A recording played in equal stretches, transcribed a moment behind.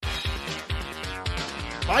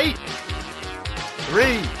fight.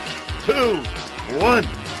 3, 2, 1.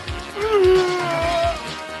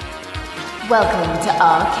 Welcome to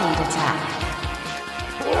Arcade Attack.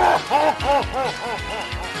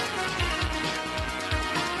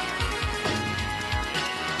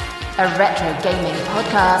 A retro gaming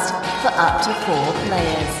podcast for up to 4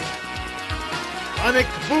 players. Sonic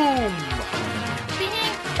Boom!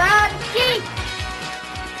 Being bad geek!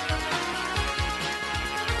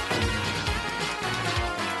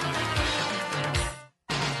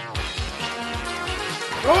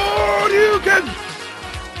 Shoryuken!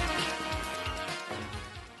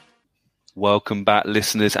 Welcome back,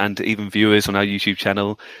 listeners and even viewers on our YouTube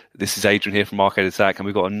channel. This is Adrian here from Arcade Attack, and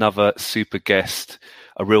we've got another super guest,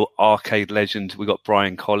 a real arcade legend. We've got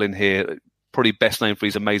Brian Collin here, probably best known for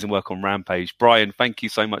his amazing work on Rampage. Brian, thank you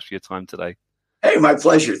so much for your time today. Hey, my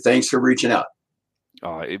pleasure. Thanks for reaching out.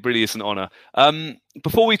 Oh, it really is an honor.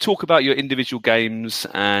 Before we talk about your individual games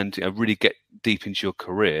and really get deep into your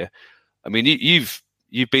career, I mean, you've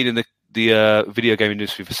been in the video game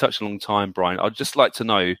industry for such a long time, Brian. I'd just like to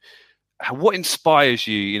know what inspires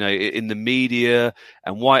you, in the media,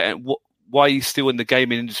 and why are you still in the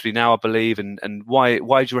gaming industry now, I believe, and why do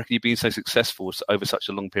you reckon you've been so successful over such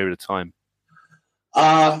a long period of time?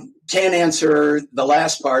 Can't answer the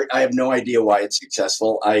last part. I have no idea why it's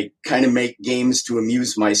successful. I kind of make games to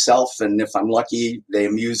amuse myself, and if I'm lucky, they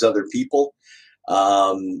amuse other people.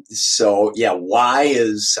 So yeah, why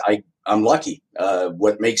is I'm lucky.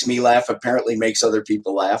 What makes me laugh apparently makes other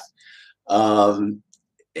people laugh.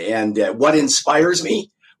 And what inspires me?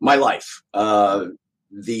 My life.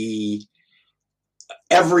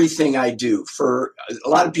 Everything I do. For a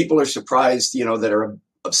lot of people are surprised, that are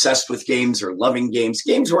obsessed with games or loving games.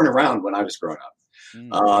 Games weren't around when I was growing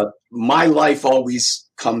up. My life always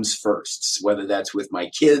comes first, whether that's with my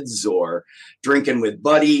kids or drinking with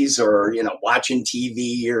buddies or, watching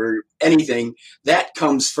TV or anything. That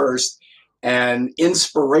comes first. And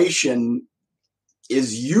inspiration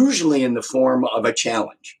is usually in the form of a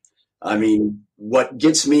challenge. I mean, what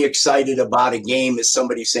gets me excited about a game is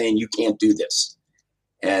somebody saying, you can't do this.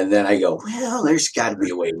 And then I go, well, there's got to be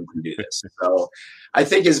a way we can do this. So I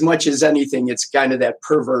think as much as anything, it's kind of that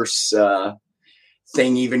perverse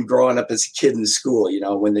thing, even growing up as a kid in school,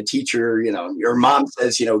 when the teacher, your mom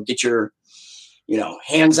says, get your,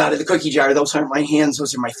 hands out of the cookie jar. Those aren't my hands.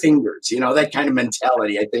 Those are my fingers. That kind of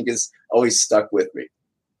mentality, I think, is always stuck with me.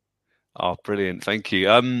 Oh, brilliant. Thank you.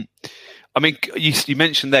 I mean, you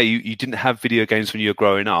mentioned there you didn't have video games when you were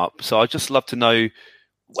growing up. So I'd just love to know,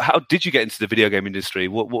 how did you get into the video game industry?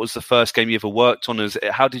 What was the first game you ever worked on?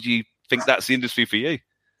 How did you think that's the industry for you?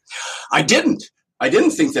 I didn't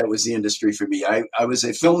think that was the industry for me. I was a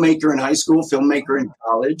filmmaker in high school, filmmaker in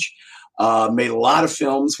college, made a lot of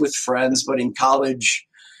films with friends, but in college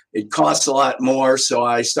it costs a lot more. So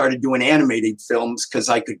I started doing animated films because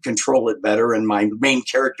I could control it better. And my main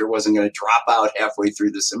character wasn't going to drop out halfway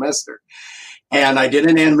through the semester. And I did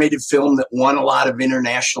an animated film that won a lot of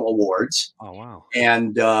international awards. Oh, wow.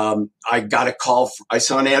 And I got a call. I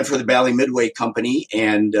saw an ad for the Bally Midway company,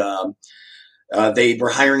 and they were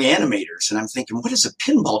hiring animators. And I'm thinking, what does a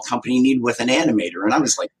pinball company need with an animator? And I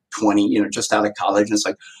was like 20, just out of college. And it's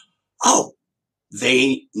like, oh,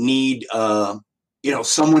 they need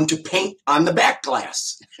someone to paint on the back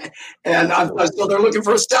glass. And so they're looking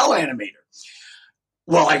for a cell animator.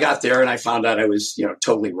 Well, I got there and I found out I was,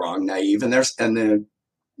 totally wrong, naive. And the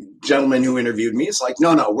gentleman who interviewed me is like,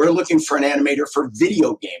 no, we're looking for an animator for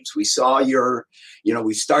video games. We saw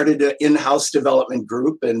we started an in-house development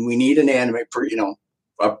group and we need an animator,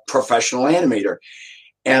 a professional animator.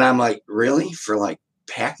 And I'm like, really? For like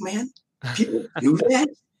Pac-Man? People do that?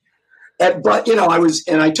 But,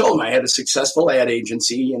 I told him I had a successful ad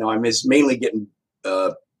agency. I was mainly getting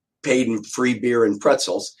paid in free beer and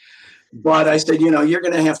pretzels. But I said, you're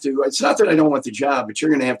going to have to, it's not that I don't want the job, but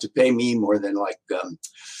you're going to have to pay me more than like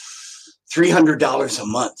 $300 a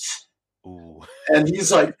month. Ooh. And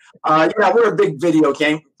he's like, we're a big video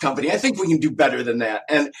game company. I think we can do better than that.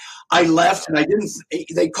 And I left and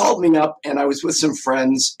they called me up and I was with some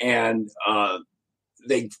friends and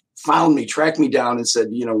they found me, tracked me down and said,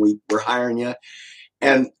 we're hiring you.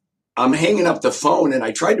 And I'm hanging up the phone and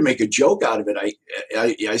I tried to make a joke out of it.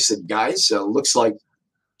 I said, guys, looks like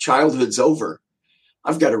childhood's over.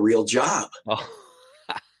 I've got a real job. Oh.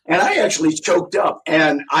 And I actually choked up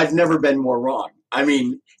and I've never been more wrong. I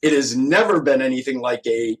mean, it has never been anything like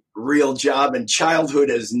a real job and childhood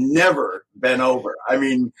has never been over. I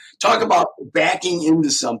mean, talk about backing into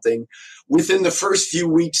something. Within the first few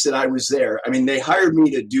weeks that I was there, I mean, they hired me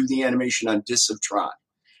to do the animation on Discs of Tron.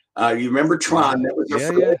 You remember Tron? That was the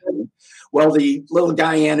first one. Well, the little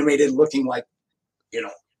guy animated looking like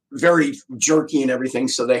very jerky and everything.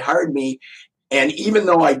 So they hired me. And even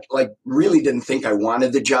though I really didn't think I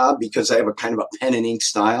wanted the job because I have a kind of a pen and ink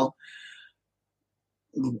style,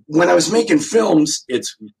 when I was making films,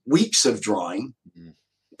 it's weeks of drawing,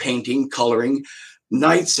 painting, coloring,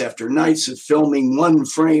 nights after nights of filming one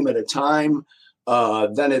frame at a time.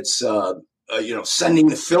 Then it's, sending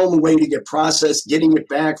the film away to get processed, getting it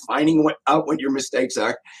back, finding out what your mistakes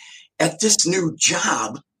are. At this new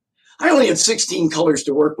job, I only had 16 colors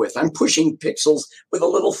to work with. I'm pushing pixels with a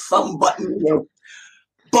little thumb button.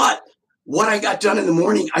 But what I got done in the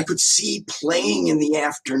morning, I could see playing in the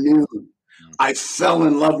afternoon. I fell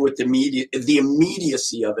in love with the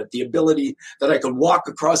immediacy of it, the ability that I could walk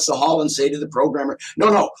across the hall and say to the programmer,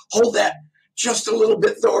 no, hold that just a little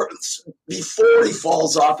bit before he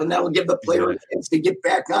falls off, and that will give the player a chance to get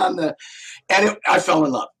back on I fell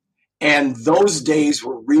in love. And those days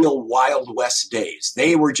were real Wild West days.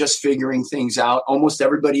 They were just figuring things out. Almost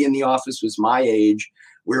everybody in the office was my age.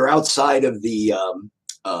 We were outside of the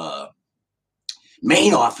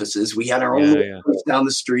main offices. We had our own office down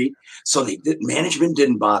the street. So management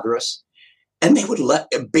didn't bother us. And they would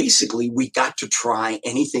we got to try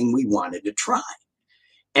anything we wanted to try.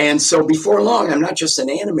 And so before long, I'm not just an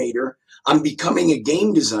animator, I'm becoming a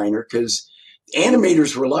game designer because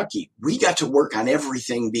animators were lucky. We got to work on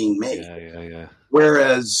everything being made. Yeah.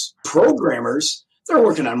 Whereas programmers, they're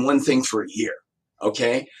working on one thing for a year.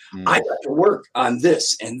 Okay. I got to work on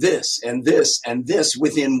this and this and this and this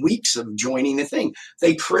within weeks of joining the thing.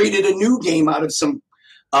 They created a new game out of some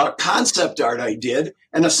concept art I did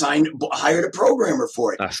and hired a programmer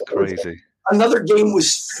for it. That's crazy. Another game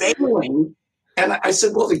was failing. And I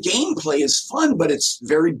said, well, the gameplay is fun, but it's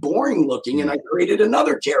very boring looking. And I created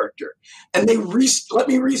another character. And they let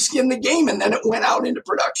me reskin the game. And then it went out into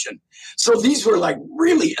production. So these were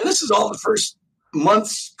really, and this is all the first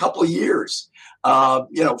months, couple of years. A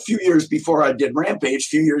few years before I did Rampage,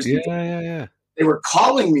 before they were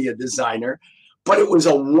calling me a designer. But it was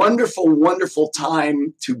a wonderful, wonderful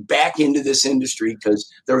time to back into this industry because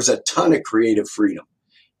there was a ton of creative freedom.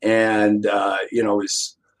 And,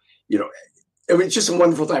 it was just a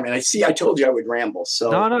wonderful time. And I told you I would ramble. So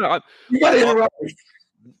no. You got to interrupt me.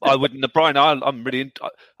 I wouldn't, Brian. I'm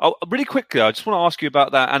really quickly. I just want to ask you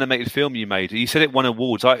about that animated film you made. You said it won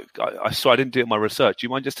awards. I saw. I didn't do it in my research. Do you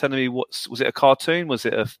mind just telling me was it a cartoon? Was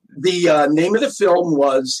it The name of the film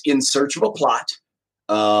was In Search of a Plot.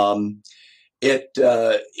 It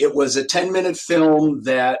was a 10-minute film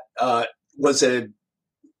that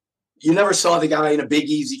you never saw the guy in a big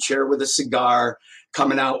easy chair with a cigar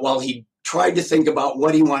coming out while he tried to think about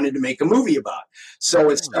what he wanted to make a movie about.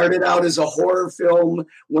 So it started out as a horror film,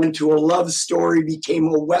 went to a love story, became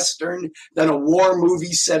a Western, then a war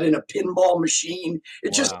movie set in a pinball machine.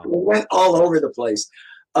 It just went all over the place.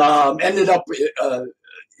 Ended up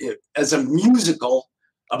as a musical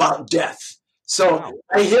about death. So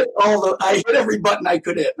I hit every button I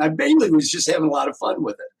could hit. And I mainly was just having a lot of fun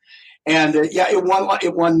with it. And it won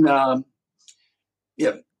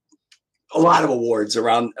a lot of awards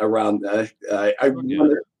around. I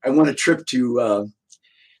won a trip to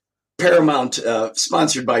Paramount,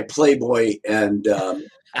 sponsored by Playboy, and Hugh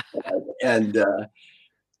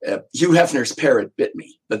Hefner's parrot bit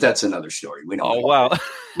me, but that's another story. We don't. Oh wow!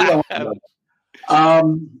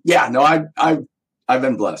 I've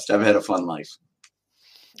been blessed. I've had a fun life.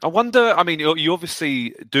 I wonder. I mean, you're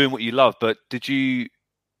obviously doing what you love, but did you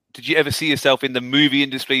ever see yourself in the movie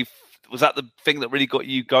industry? Was that the thing that really got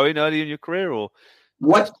you going early in your career, or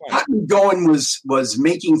what got me going was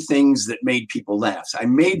making things that made people laugh? I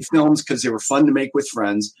made films because they were fun to make with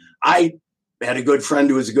friends. I had a good friend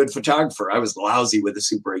who was a good photographer. I was lousy with a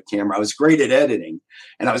Super 8 camera. I was great at editing,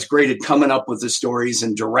 and I was great at coming up with the stories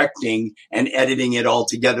and directing and editing it all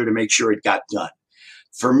together to make sure it got done.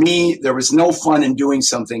 For me, there was no fun in doing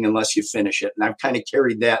something unless you finish it, and I've kind of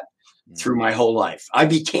carried that through my whole life. I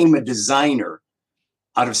became a designer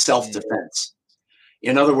out of self-defense.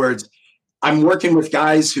 In other words, I'm working with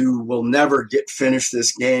guys who will never finish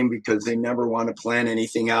this game because they never want to plan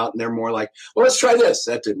anything out. And they're more like, well, let's try this.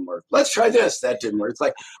 That didn't work. Let's try this. That didn't work. It's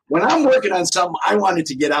like when I'm working on something, I wanted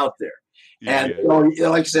to get out there. And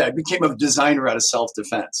like I said, I became a designer out of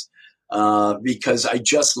self-defense because I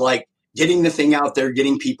just like getting the thing out there,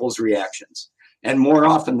 getting people's reactions. And more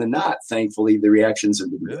often than not, thankfully, the reactions have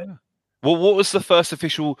been good. Yeah. Well, what was the first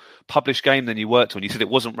official published game then you worked on? You said it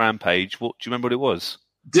wasn't Rampage. Do you remember what it was?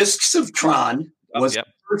 Discs of Tron was the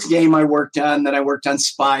first game I worked on. Then I worked on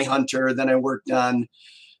Spy Hunter. Then I worked on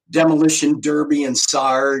Demolition Derby and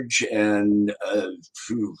Sarge and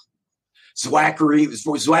Zwackery.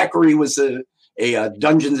 Zwackery was a a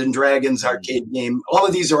Dungeons and Dragons arcade game. All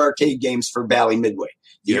of these are arcade games for Bally Midway.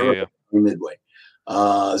 Bally Midway.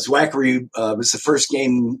 Zwackery was the first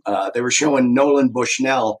game. They were showing Nolan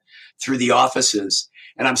Bushnell through the offices,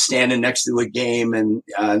 and I'm standing next to a game, and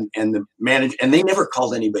the manager, and they never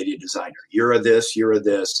called anybody a designer. You're a this, you're a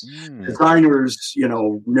this. Designers,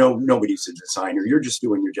 nobody's a designer. You're just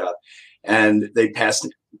doing your job. And they passed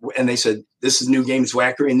it, and they said, "This is New Game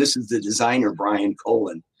Zwackery, and this is the designer, Brian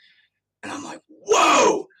Colin." And I'm like,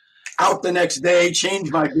 "Whoa!" Out the next day,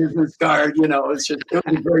 changed my business card. It was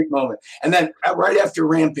a great moment. And then right after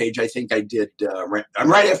Rampage, I think I did. Right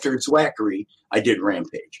after Zwackery, I did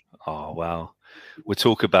Rampage. Oh wow, we'll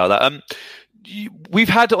talk about that. We've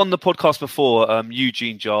had on the podcast before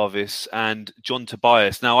Eugene Jarvis and John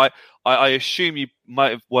Tobias. Now, I assume you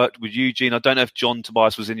might have worked with Eugene. I don't know if John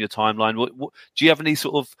Tobias was in your timeline. Do you have any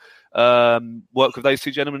sort of work with those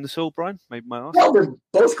two gentlemen at all, Brian? Maybe I ask. Well, they're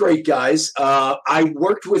both great guys. I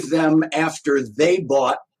worked with them after they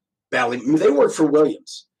bought Bally. They worked for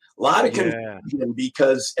Williams. A lot of confusion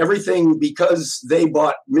because they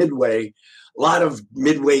bought Midway. A lot of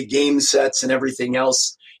Midway game sets and everything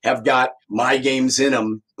else have got my games in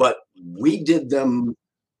them, but we did them.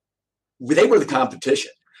 They were the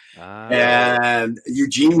competition. And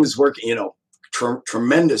Eugene was working,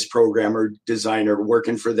 tremendous programmer, designer,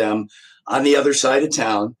 working for them on the other side of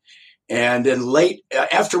town. And then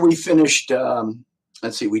after we finished,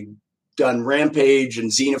 we'd done Rampage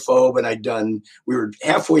and Xenophobe, and we were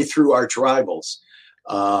halfway through Arch Rivals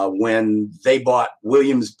when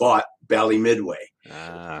Williams bought Bally Midway.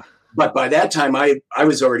 But by that time, I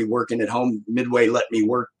was already working at home. Midway let me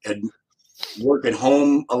work at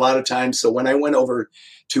home a lot of times. So when I went over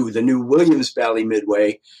to the new Williams Bally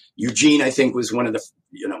Midway, Eugene, I think, was one of the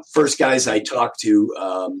first guys I talked to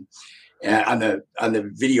on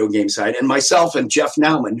the video game side, and myself and Jeff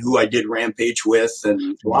Nauman, who I did Rampage with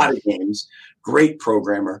and a lot of games. Great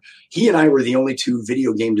programmer. He and I were the only two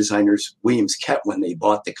video game designers Williams kept when they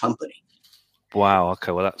bought the company. Wow.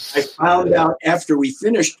 Okay. Well, I found out after we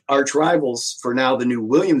finished Arch Rivals for now the new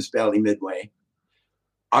Williams Bally Midway,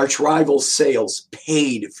 Arch Rivals sales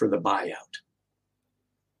paid for the buyout.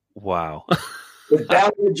 Wow. If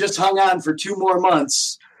Bally had just hung on for 2 more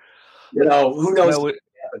months, who knows? Wow.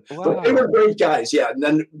 But they were great guys. Yeah. And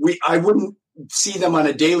then I wouldn't see them on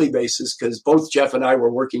a daily basis because both Jeff and I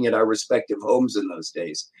were working at our respective homes in those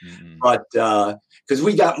days. Mm-hmm. But because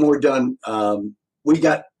we got more done,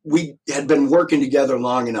 we had been working together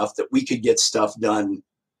long enough that we could get stuff done,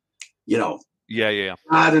 not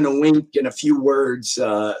in a wink and a few words.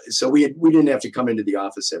 So we didn't have to come into the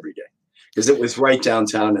office every day because it was right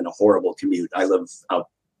downtown and a horrible commute. I live out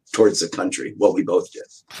towards the country. Well, we both did.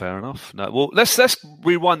 Fair enough. No, well, let's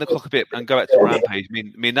rewind the clock a bit and go back to Rampage. I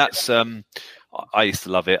mean that's I used to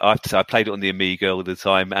love it. I have to say I played it on the Amiga all the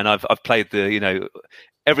time, and I've played the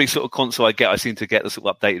every sort of console I get, I seem to get the sort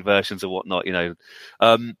of updated versions or whatnot.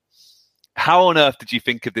 How on earth did you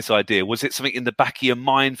think of this idea? Was it something in the back of your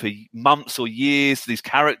mind for months or years? These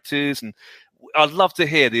characters, and I'd love to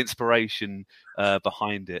hear the inspiration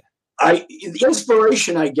behind it. The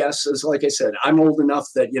inspiration, I guess, is like I said, I'm old enough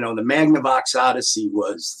that, the Magnavox Odyssey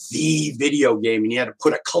was the video game and you had to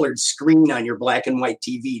put a colored screen on your black and white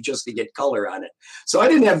TV just to get color on it. So I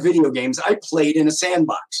didn't have video games. I played in a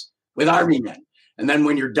sandbox with Army men. And then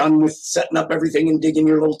when you're done with setting up everything and digging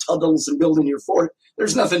your little tunnels and building your fort,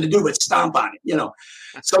 there's nothing to do but stomp on it,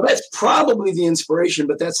 So that's probably the inspiration,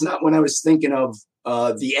 but that's not when I was thinking of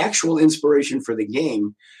the actual inspiration for the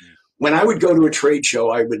game. When I would go to a trade show,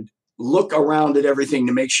 I would look around at everything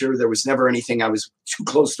to make sure there was never anything I was too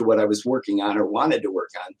close to what I was working on or wanted to work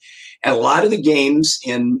on. And a lot of the games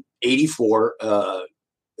in 84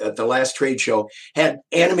 at the last trade show had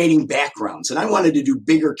animating backgrounds. And I wanted to do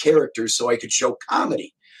bigger characters so I could show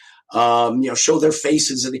comedy, show their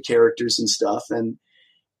faces of the characters and stuff.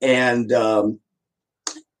 And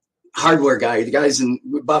hardware guy, the guys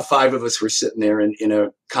about 5 of us were sitting there in a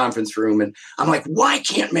conference room. And I'm like, why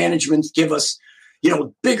can't management give us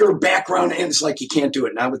bigger background? And it's like, you can't do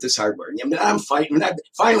it now with this hardware. I mean, I'm fighting.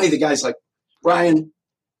 Finally, the guy's like, Brian,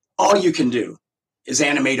 all you can do is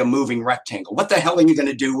animate a moving rectangle. What the hell are you going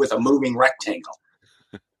to do with a moving rectangle?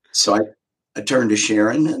 So I turned to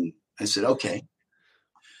Sharon and I said, okay,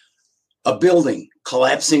 a building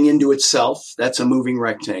collapsing into itself, that's a moving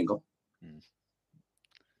rectangle.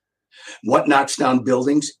 What knocks down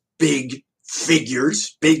buildings? Big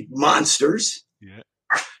figures, big monsters.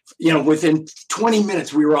 Yeah. Within 20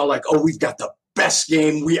 minutes, we were all like, oh, we've got the best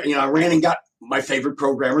game. I ran and got my favorite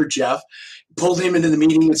programmer, Jeff, pulled him into the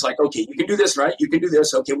meeting. It's like, okay, you can do this, right? You can do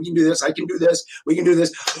this. Okay, we can do this. I can do this. We can do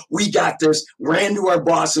this. We got this. Ran to our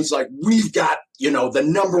boss. It's like, we've got, the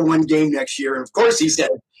number one game next year. And of course he said,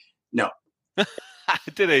 no.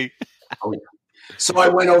 Did he? Oh, yeah. So I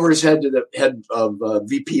went over his head to the head of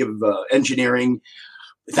VP of engineering.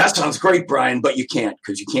 That sounds great, Brian, but you can't,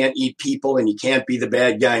 because you can't eat people and you can't be the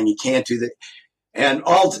bad guy and you can't do that. And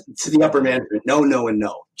all to the upper management, no, no, and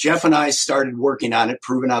no. Jeff and I started working on it,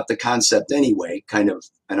 proving out the concept anyway, kind of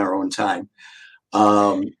in our own time.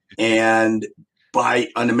 And by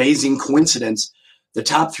an amazing coincidence, the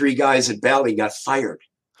top 3 guys at Bally got fired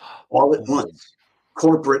all at once.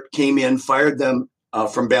 Corporate came in, fired them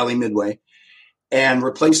from Bally Midway, and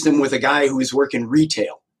replaced them with a guy who was working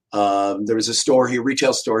retail. There was a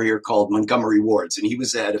retail store here called Montgomery Ward's, and he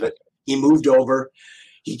was the head of it. He moved over.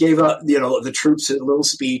 He gave up, the troops a little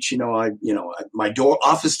speech. My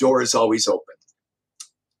office door is always open.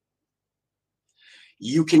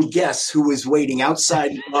 You can guess who was waiting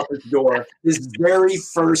outside the office door his very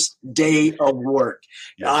first day of work.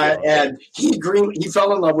 And he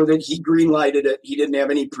fell in love with it. He green-lighted it. He didn't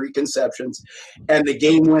have any preconceptions. And the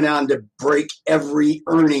game went on to break every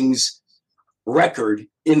earnings record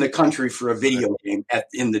in the country for a video game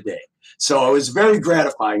in the day. So it was very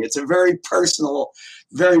gratifying. It's a very personal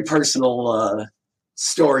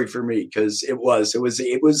story for me, because it was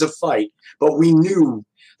a fight, but we knew.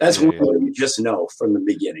 That's one thing you just know from the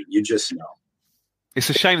beginning. You just know. It's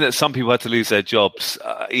a shame that some people had to lose their jobs.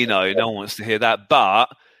 No one wants to hear that, but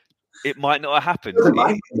it might not have happened. It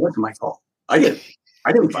wasn't my fault. I didn't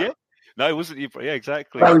fight. Yeah. No, it wasn't you. Yeah,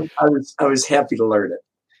 exactly. I was happy to learn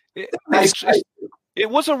it. It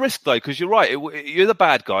was a risk, though, because you're right. You're the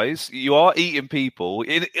bad guys. You are eating people.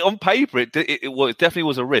 On paper, it definitely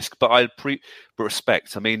was a risk, but I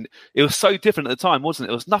respect. I mean, it was so different at the time, wasn't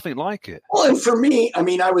it? It was nothing like it. Well, and for me,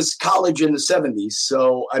 I was college in the 70s.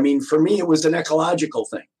 So, for me, it was an ecological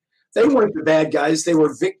thing. They weren't the bad guys. They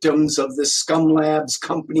were victims of this Scum Labs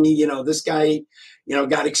company. This guy,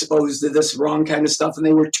 got exposed to this wrong kind of stuff, and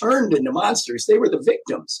they were turned into monsters. They were the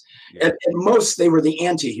victims. Yeah. At most, they were the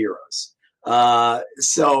anti-heroes. I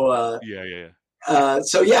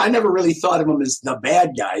never really thought of them as the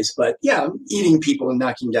bad guys, but eating people and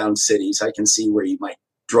knocking down cities, I can see where you might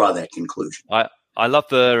draw that conclusion. I love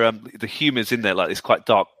the humours in there, like it's quite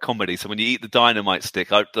dark comedy. So when you eat the dynamite stick,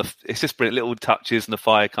 it's just brilliant, little touches and the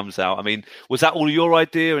fire comes out. Was that all your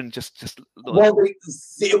idea? And just well,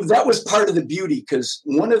 that was part of the beauty, because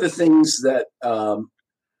one of the things that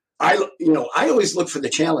I always look for the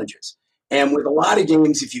challenges. And with a lot of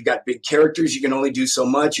games, if you've got big characters, you can only do so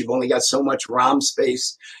much. You've only got so much ROM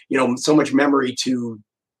space, so much memory to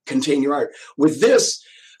contain your art. With this,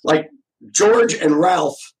 like George and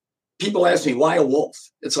Ralph, people ask me, why a wolf?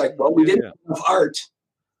 It's like, well, we didn't have art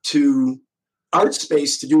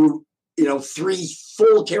space to do, 3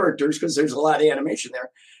 full characters, because there's a lot of animation there.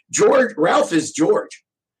 Ralph is George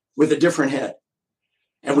with a different head.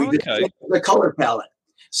 And we did the color palette.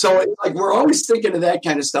 So it's like we're always thinking of that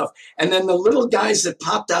kind of stuff. And then the little guys that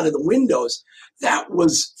popped out of the windows,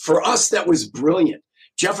 for us, that was brilliant.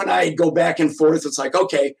 Jeff and I go back and forth. It's like,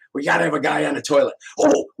 okay, we got to have a guy on a toilet.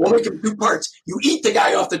 Oh, we'll make him 2 parts. You eat the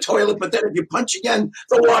guy off the toilet, but then if you punch again,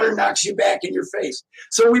 the water knocks you back in your face.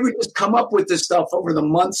 So we would just come up with this stuff over the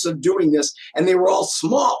months of doing this, and they were all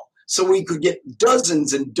small. So we could get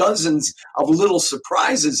dozens and dozens of little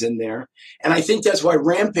surprises in there. And I think that's why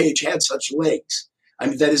Rampage had such legs.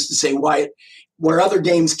 That is to say, where other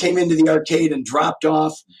games came into the arcade and dropped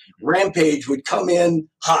off, Rampage would come in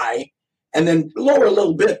high and then lower a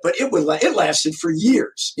little bit, but it lasted for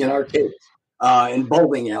years in arcades, in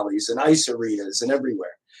bowling alleys and ice arenas and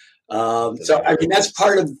everywhere. That's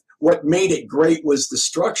part of what made it great, was the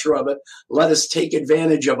structure of it. Let us take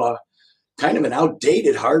advantage of a kind of an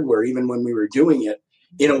outdated hardware, even when we were doing it,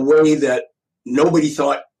 in a way that nobody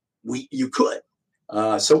thought you could.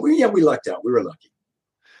 We lucked out. We were lucky.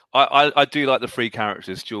 I do like the 3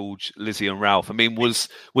 characters, George, Lizzie, and Ralph. Was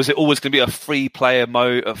it always going to be a free player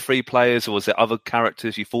mode of 3 players, or was there other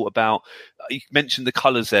characters you thought about? You mentioned the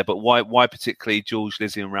colours there, but why particularly George,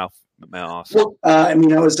 Lizzie, and Ralph? May I ask? Well, I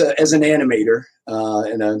was as an animator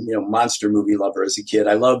and a monster movie lover as a kid.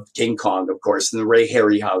 I loved King Kong, of course, and the Ray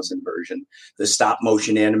Harryhausen version, the stop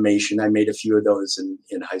motion animation. I made a few of those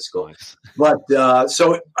in high school. Nice. But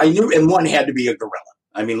so I knew, and one had to be a gorilla.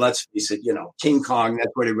 Let's face it, King Kong,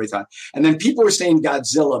 that's what everybody thought. And then people were saying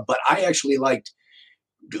Godzilla, but I actually liked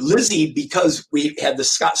Lizzie because we had the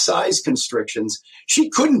size constrictions. She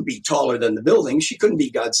couldn't be taller than the building. She couldn't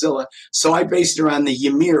be Godzilla. So I based her on the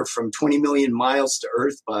Ymir from 20 Million Miles to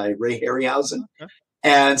Earth by Ray Harryhausen. Okay.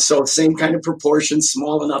 And so same kind of proportions,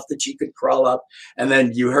 small enough that she could crawl up. And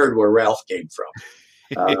then you heard where Ralph came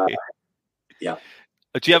from. Yeah.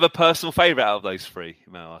 Do you have a personal favorite out of those three,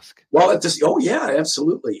 may I ask? Well, yeah,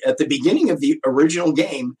 absolutely. At the beginning of the original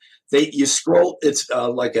game, you scroll, it's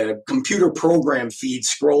like a computer program feed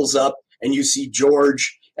scrolls up, and you see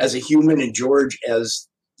George as a human and George as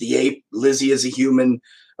the ape, Lizzie as a human,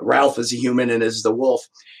 Ralph as a human, and as the wolf.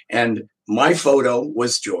 And my photo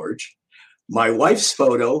was George. My wife's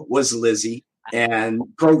photo was Lizzie, and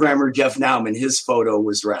programmer Jeff Nauman, his photo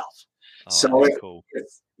was Ralph. Oh, so cool. if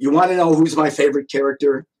you want to know who's my favorite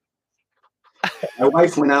character? My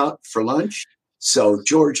wife went out for lunch, so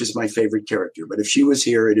George is my favorite character. But if she was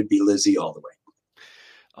here, it'd be Lizzie all the way.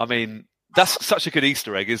 I mean, that's such a good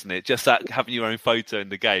Easter egg, isn't it? Just that having your own photo in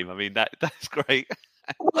the game. I mean, that's great.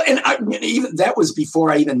 Well, and even that was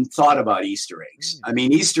before I even thought about Easter eggs. I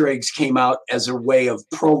mean, Easter eggs came out as a way of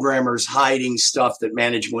programmers hiding stuff that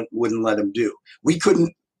management wouldn't let them do. We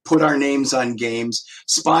couldn't put our names on games.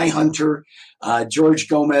 Spy Hunter, George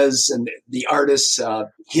Gomez, and the artists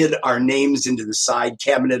hid our names into the side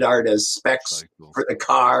cabinet art as specs for the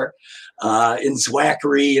car. In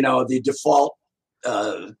Zwackery, the default,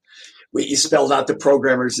 you spelled out the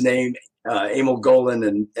programmer's name, Emil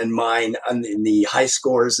Golan and mine in the high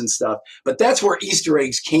scores and stuff. But that's where Easter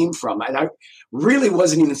eggs came from. And I really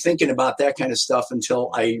wasn't even thinking about that kind of stuff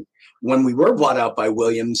until when we were bought out by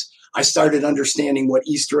Williams, I started understanding what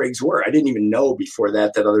Easter eggs were. I didn't even know before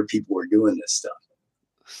that other people were doing this stuff.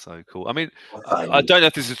 So cool. I mean, I don't know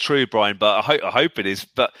if this is true, Brian, but I hope it is.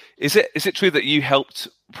 But is it true that you helped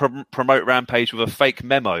promote Rampage with a fake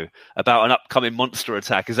memo about an upcoming monster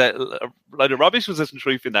attack? Is that a load of rubbish? Was there some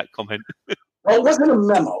truth in that comment? Well, it wasn't a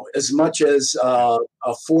memo as much as a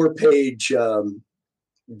 4-page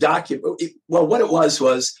document. Well, what it was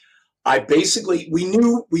we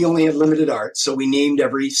knew we only had limited art, so we named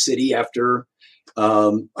every city after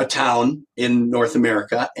a town in North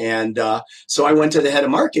America. And so I went to the head of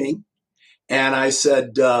marketing and I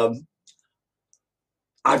said,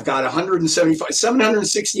 I've got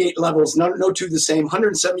 768 levels, no two the same,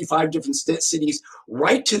 175 different cities.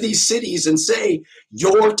 Write to these cities and say,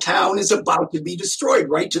 your town is about to be destroyed.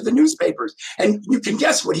 Write to the newspapers. And you can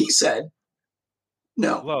guess what he said.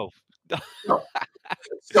 No. Whoa. No.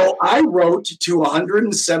 So I wrote to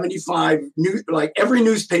 175 every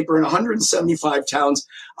newspaper in 175 towns.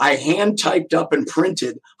 I hand typed up and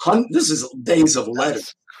printed. This is days of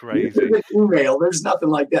letters. That's crazy. Email. There's nothing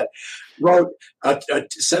like that. Wrote,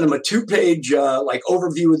 sent them a 2-page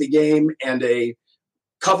overview of the game and a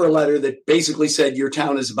cover letter that basically said your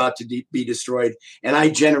town is about to be destroyed. And I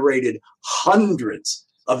generated hundreds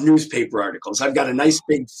of newspaper articles. I've got a nice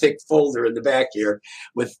big thick folder in the back here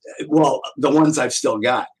with, the ones I've still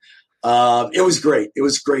got. It was great. It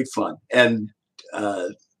was great fun. And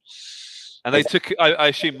they took, I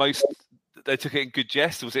assume they took it in good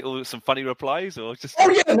jest. Was it all some funny replies or just? Oh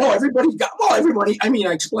yeah, no, everybody. I mean,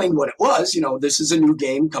 I explained what it was. This is a new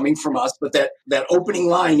game coming from us, but that opening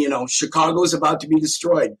line, Chicago's about to be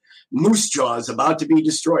destroyed. Moose Jaw is about to be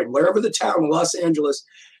destroyed. Wherever the town, Los Angeles,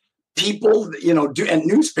 people, and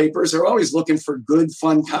newspapers are always looking for good,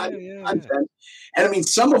 fun content. Yeah. And I mean,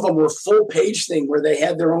 some of them were full page thing where they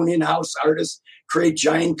had their own in-house artists create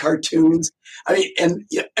giant cartoons. I mean, and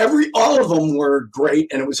all of them were great,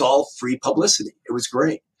 and it was all free publicity. It was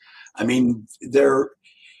great. I mean,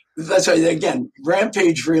 that's why, again,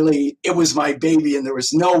 Rampage really, it was my baby, and there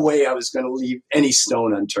was no way I was going to leave any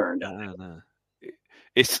stone unturned. No.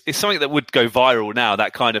 It's something that would go viral now,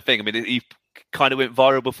 that kind of thing. I mean, it kind of went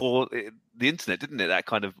viral before the internet, didn't it? That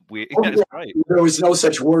kind of weird. It's great. There was no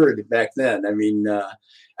such word back then. I mean,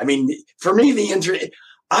 for me, the internet.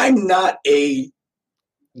 I'm not a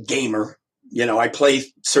gamer. I play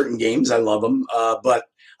certain games. I love them, but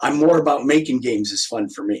I'm more about making games is fun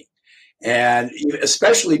for me. And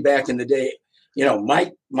especially back in the day,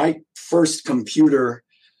 my first computer.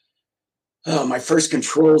 My first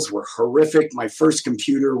controls were horrific. My first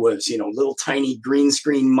computer was, little tiny green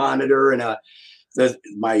screen monitor, and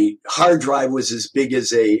my hard drive was as big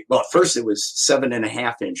as at first it was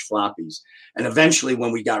 7.5-inch floppies. And eventually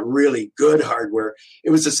when we got really good hardware, it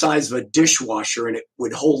was the size of a dishwasher and it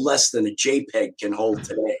would hold less than a JPEG can hold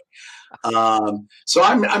today. So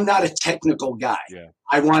I'm not a technical guy. Yeah.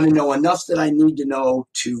 I want to know enough that I need to know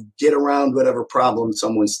to get around whatever problem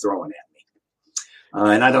someone's throwing at me.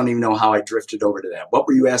 And I don't even know how I drifted over to that. What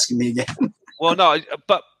were you asking me again? Well, no,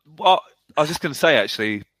 but I was just going to say,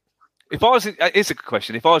 actually, it's a good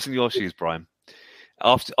question. If I was in your shoes, Brian,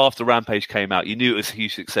 after Rampage came out, you knew it was a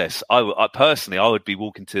huge success. I personally would be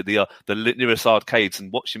walking to the nearest arcades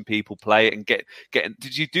and watching people play it and get.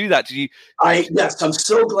 Did you do that? Yes, I'm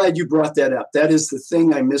so glad you brought that up. That is the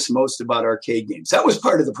thing I miss most about arcade games. That was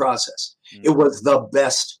part of the process. It was the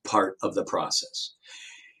best part of the process.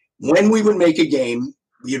 When we would make a game,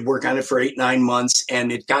 you'd work on it for 8-9 months,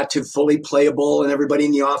 and it got to fully playable, and everybody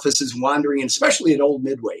in the office is wandering, and especially at Old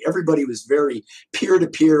Midway, everybody was very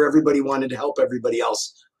peer-to-peer. Everybody wanted to help everybody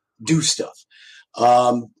else do stuff.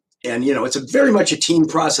 And, it's very much a team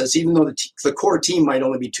process, even though the core team might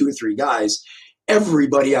only be 2 or 3 guys.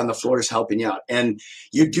 Everybody on the floor is helping you out. And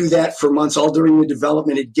you do that for months, all during the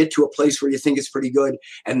development. It'd get to a place where you think it's pretty good,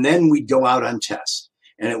 and then we'd go out on tests.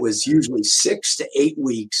 And it was usually 6 to 8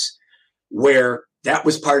 weeks where that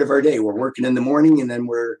was part of our day. We're working in the morning, and then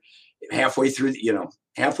we're halfway through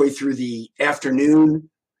the afternoon.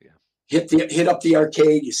 Yeah. Hit up the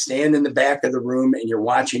arcade. You stand in the back of the room, and you're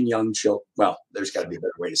watching young children. Well, there's got to be a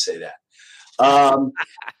better way to say that.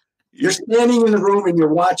 You're standing in the room, and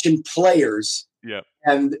you're watching players. Yeah.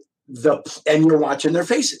 And you're watching their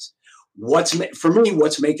faces. What's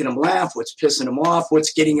making them laugh? What's pissing them off?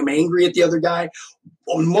 What's getting them angry at the other guy?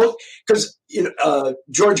 Because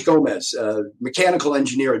George Gomez, mechanical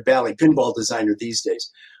engineer at Bally, pinball designer these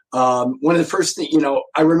days. One of the first things,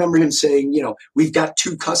 I remember him saying, we've got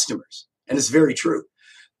 2 customers, and it's very true.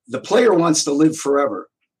 The player wants to live forever.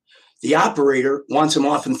 The operator wants him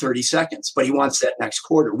off in 30 seconds, but he wants that next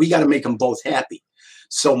quarter. We got to make them both happy.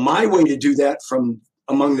 So my way to do that, from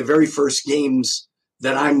among the very first games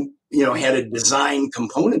that had a design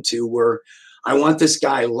component to, were I want this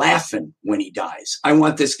guy laughing when he dies. I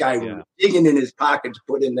want this guy digging in his pocket to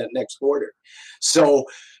put in that next quarter. So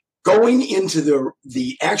going into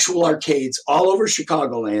the actual arcades all over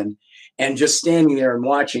Chicagoland and just standing there and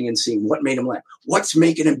watching and seeing what made him laugh. What's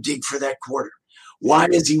making him dig for that quarter? Why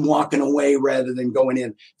is he walking away rather than going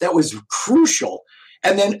in? That was crucial.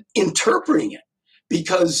 And then interpreting it.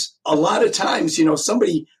 Because a lot of times,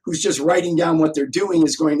 somebody who's just writing down what they're doing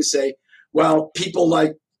is going to say, well, people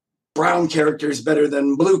like brown characters better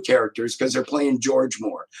than blue characters because they're playing George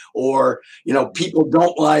more. Or, people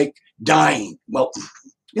don't like dying. Well,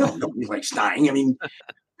 nobody likes dying. I mean,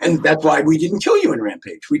 and that's why we didn't kill you in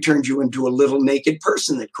Rampage. We turned you into a little naked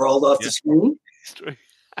person that crawled off the screen.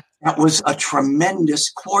 That was a tremendous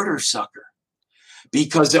quarter sucker.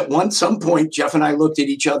 Because at some point, Jeff and I looked at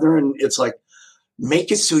each other, and it's like,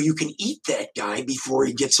 make it so you can eat that guy before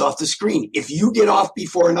he gets off the screen. If you get off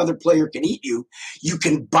before another player can eat you, you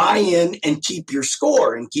can buy in and keep your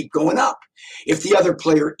score and keep going up. If the other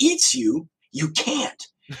player eats you, you can't.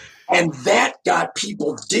 And that got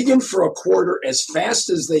people digging for a quarter as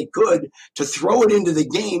fast as they could to throw it into the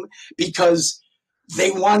game because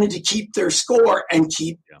they wanted to keep their score and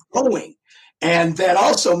keep going. And that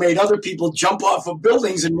also made other people jump off of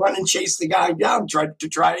buildings and run and chase the guy down to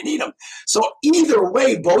try and eat him. So either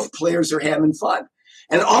way, both players are having fun.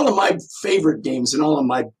 And all of my favorite games and all of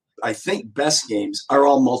my, I think, best games are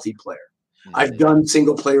all multiplayer. Mm-hmm. I've done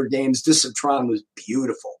single-player games. Disc of Tron was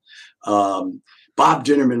beautiful. Bob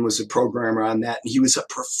Dinnerman was a programmer on that, and he was a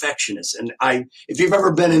perfectionist. And if you've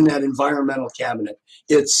ever been in that environmental cabinet,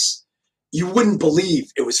 you wouldn't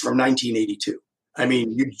believe it was from 1982. I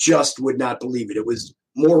mean, you just would not believe it. It was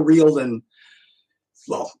more real than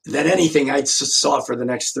anything I saw for the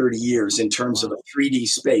next 30 years in terms of a 3D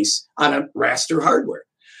space on a raster hardware.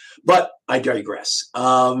 But I digress.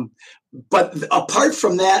 But apart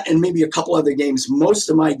from that, and maybe a couple other games, most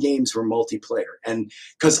of my games were multiplayer. And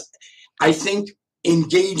because I think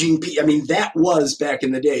engaging people, that was back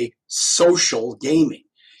in the day, social gaming.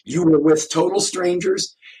 You were with total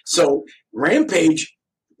strangers. So Rampage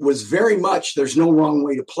was very much, there's no wrong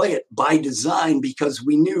way to play it by design, because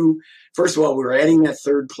we knew, first of all, we were adding that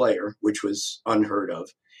third player, which was unheard of.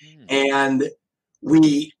 And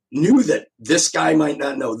we knew that this guy might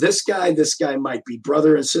not know this guy might be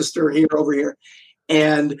brother and sister here over here.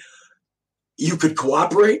 And you could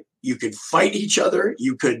cooperate, you could fight each other,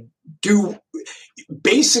 you could do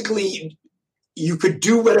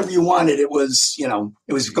whatever you wanted. It was,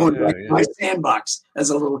 it was going back to my sandbox as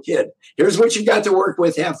a little kid. Here's what you got to work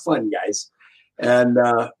with. Have fun, guys. And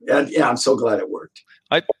I'm so glad it worked.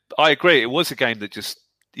 I agree. It was a game that just,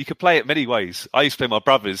 you could play it many ways. I used to play with my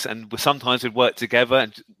brothers, and sometimes we'd work together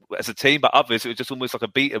and as a team, but others, it was just almost like a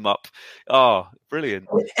beat 'em up. Oh, brilliant.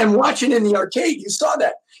 And watching in the arcade, you saw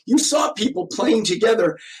that. You saw people playing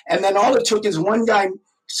together, and then all it took is one guy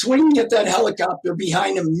swinging at that helicopter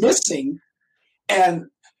behind him, missing, and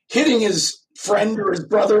hitting his friend or his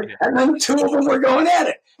brother, and then the two of them were going at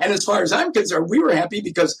it. And as far as I'm concerned, we were happy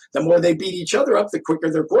because the more they beat each other up, the quicker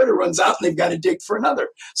their quarter runs out and they've got to dig for another.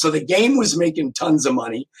 So the game was making tons of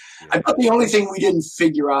money. I thought the only thing we didn't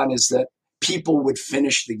figure on is that people would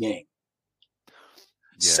finish the game.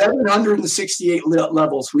 768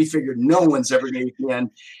 levels, we figured no one's ever going to get to the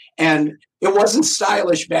end. And it wasn't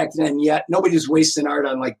stylish back then yet. Nobody was wasting art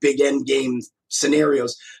on like big end game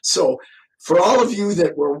scenarios. So for all of you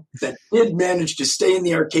that did manage to stay in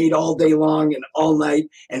the arcade all day long and all night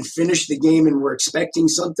and finish the game and were expecting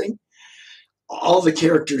something, all the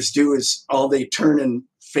characters do is all they turn and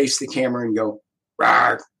face the camera and go,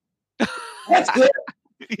 "Rawr." That's it.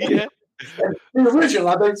 Yeah. The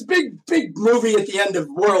original, it's a big movie at the end of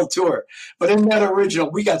World Tour. But in that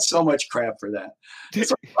original, we got so much crap for that.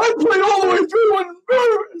 It's like, I played all the way through and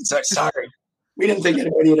it's like, sorry. We didn't think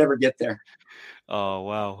anybody would ever get there. Oh,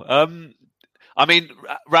 wow. I mean,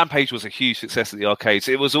 Rampage was a huge success at the arcades.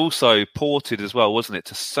 It was also ported as well, wasn't it,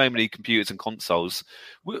 to so many computers and consoles.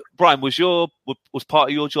 Brian, was part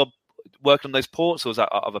of your job working on those ports, or was that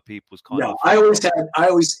other people's kind of? No, I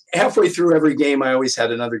always halfway through every game, I always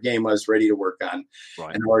had another game I was ready to work on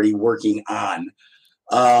and already working on.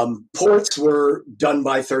 Ports were done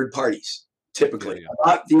by third parties, typically.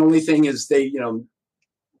 Yeah. The only thing is they,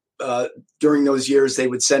 during those years, they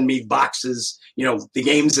would send me boxes, the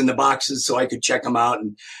games in the boxes so I could check them out.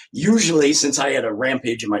 And usually, since I had a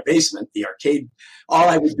Rampage in my basement, the arcade, all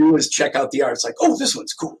I would do is check out the art. It's like, oh, this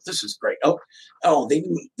one's cool. This is great. Oh, they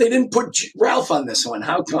didn't put Ralph on this one.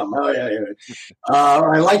 How come? Oh, yeah.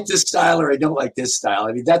 I like this style or I don't like this style.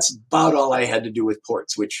 I mean, that's about all I had to do with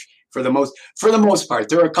ports, which for the most part,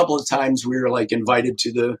 there were a couple of times we were like invited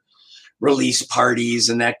to the release parties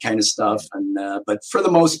and that kind of stuff. And but for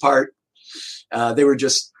the most part, they were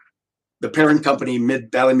just the parent company,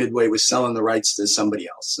 Bally Midway, was selling the rights to somebody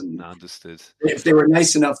else. And understood. If they were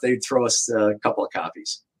nice enough, they'd throw us a couple of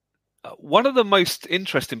copies. One of the most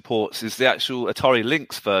interesting ports is the actual Atari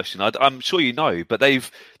Lynx version. I'm sure you know, but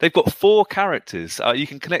they've got 4 characters. You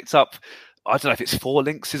can connect up. I don't know if it's 4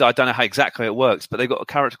 Lynxes. I don't know how exactly it works, but they've got a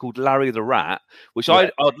character called Larry the Rat, which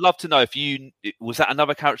I'd love to know if was that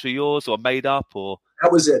another character of yours or made up or?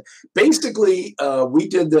 That was it. Basically, we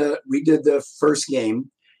did the first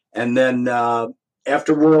game, and then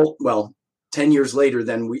after 10 years later,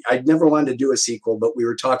 then I'd never wanted to do a sequel, but we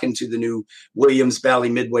were talking to the new Williams Bally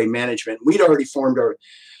Midway management. We'd already formed our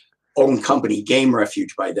own company, Game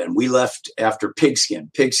Refuge, by then. We left after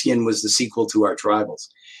Pigskin. Pigskin was the sequel to Arch Rivals.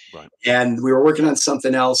 Right. And we were working on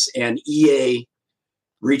something else, and EA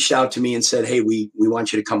reached out to me and said, hey, we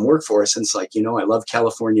want you to come work for us. And it's like, I love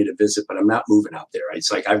California to visit, but I'm not moving out there.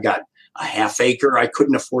 It's like, I've got a half acre. I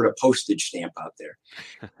couldn't afford a postage stamp out there.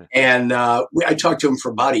 And I talked to them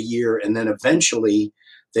for about a year. And then eventually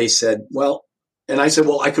they said, I said,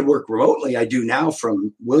 I could work remotely. I do now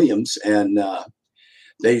from Williams. And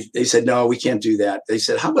they said, no, we can't do that. They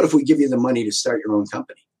said, how about if we give you the money to start your own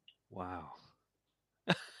company? Wow.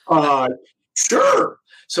 Sure.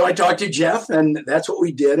 So I talked to Jeff, and that's what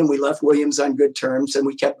we did. And we left Williams on good terms, and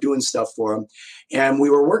we kept doing stuff for him. And we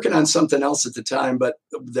were working on something else at the time, but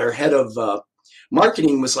their head of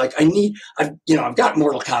marketing was like, I've got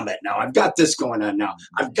Mortal Kombat now. I've got this going on now.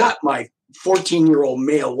 I've got my 14-year-old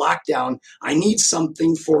male lockdown. I need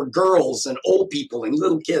something for girls and old people and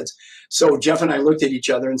little kids. So Jeff and I looked at each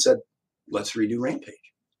other and said, let's redo Rampage.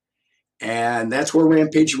 And that's where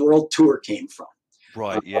Rampage World Tour came from.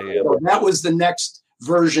 Right. Yeah. So that was the next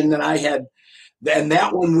version that I had. And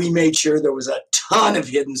that one, we made sure there was a ton of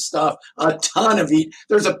hidden stuff,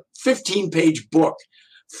 there's a 15-page book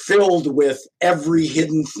filled with every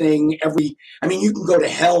hidden thing. You can go to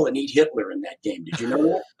hell and eat Hitler in that game. Did you know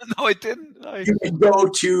that? No, I didn't. You can go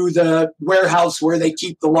to the warehouse where they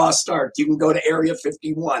keep the Lost Ark. You can go to Area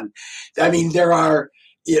 51. There are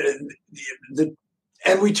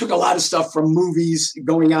and we took a lot of stuff from movies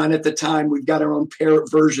going on at the time. We've got our own parrot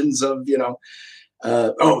versions of,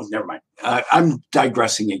 never mind. I'm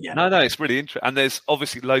digressing again. No, it's really interesting. And there's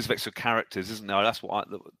obviously loads of extra characters, isn't there? That's what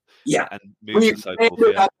and moves and so forth.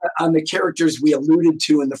 Yeah. On the characters we alluded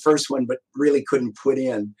to in the first one, but really couldn't put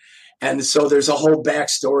in. And so there's a whole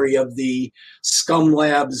backstory of the Scum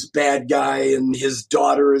Labs bad guy, and his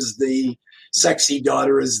daughter is the sexy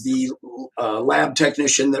daughter is the lab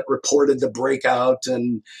technician that reported the breakout,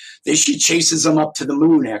 and she chases him up to the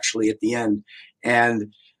moon actually at the end.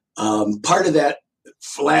 And part of that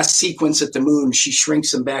last sequence at the moon, she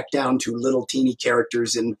shrinks them back down to little teeny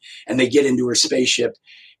characters, and they get into her spaceship.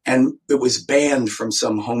 And it was banned from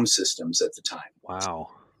some home systems at the time. Wow.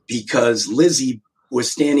 Because Lizzie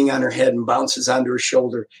was standing on her head and bounces onto her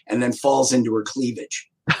shoulder and then falls into her cleavage.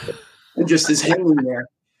 and just is hanging there.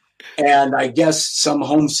 And I guess some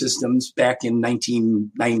home systems back in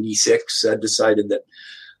 1996 decided that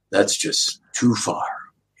that's just too far.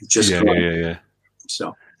 Yeah.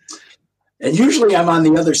 So, and usually I'm on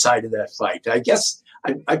the other side of that fight. I guess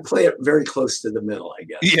I play it very close to the middle, I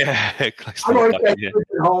guess. Yeah. I'm always at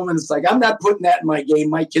home, and it's like, I'm not putting that in my game.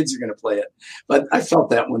 My kids are going to play it. But I felt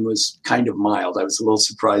that one was kind of mild. I was a little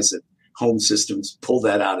surprised that home systems pulled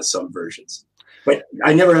that out of some versions. But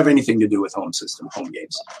I never have anything to do with home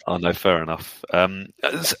games. Oh, no, fair enough.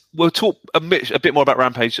 We'll talk a bit more about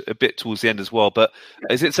Rampage a bit towards the end as well. But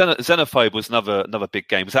is it Xenophobe was another big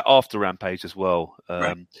game? Was that after Rampage as well?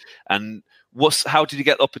 Right. And how did you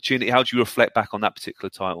get the opportunity? How do you reflect back on that particular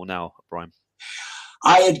title now, Brian?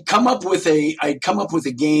 I'd come up with a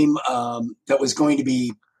game that was going to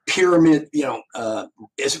be pyramid.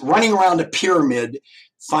 Is running around a pyramid,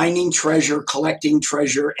 finding treasure, collecting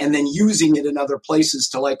treasure, and then using it in other places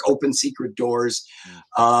to like open secret doors.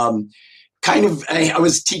 I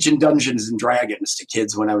was teaching Dungeons and Dragons to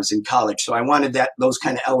kids when I was in college, so I wanted those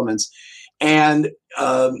kind of elements. And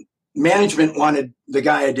management wanted the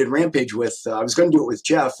guy I did Rampage with. I was going to do it with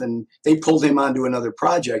Jeff, and they pulled him onto another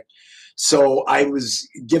project. So I was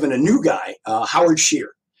given a new guy, Howard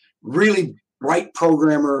Shear, really bright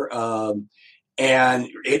programmer, and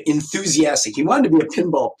enthusiastic. He wanted to be a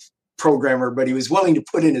pinball programmer, but he was willing to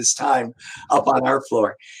put in his time up on our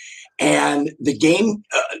floor. And the game,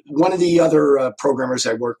 one of the other programmers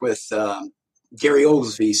I work with, Gary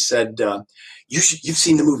Oglesby, said, you've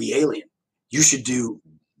seen the movie Alien. You should do,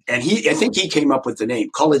 and I think he came up with the name,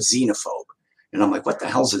 call it Xenophobe. And I'm like, what the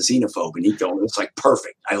hell's a xenophobe? And he told me, it's like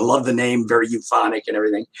perfect. I love the name, very euphonic and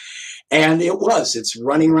everything. And it's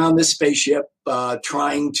running around this spaceship,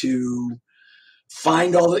 trying to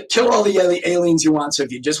kill all the aliens you want. So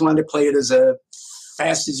if you just wanted to play it as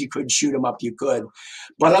fast as you could, shoot them up, you could.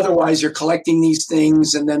 But otherwise, you're collecting these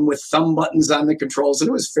things, and then with thumb buttons on the controls, and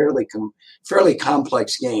it was fairly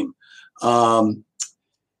complex game. You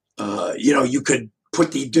could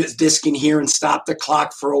put the disc in here and stop the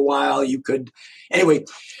clock for a while. Anyway,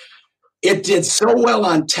 it did so well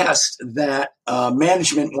on test that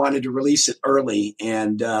management wanted to release it early.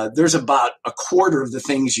 And there's about a quarter of the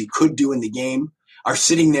things you could do in the game are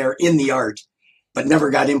sitting there in the art, but never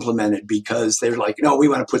got implemented because they're like, no, we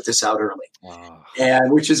want to put this out early. Wow.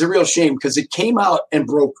 And which is a real shame because it came out and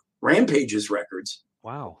broke Rampage's records.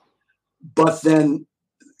 Wow. But then,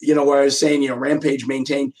 what I was saying, Rampage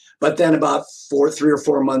maintained, but then about 3 or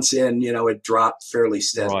 4 months in, it dropped fairly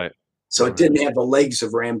steadily. Right. So it didn't have the legs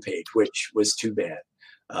of Rampage, which was too bad.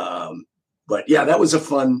 But yeah, that was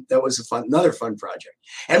another fun project.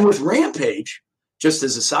 And with Rampage, just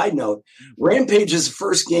as a side note, Rampage is the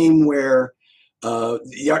first game where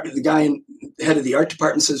the guy head of the art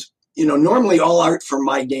department says, normally all art for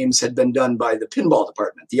my games had been done by the pinball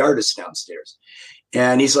department, the artists downstairs.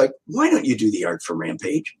 And he's like, why don't you do the art for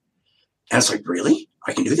Rampage? And it's like, really?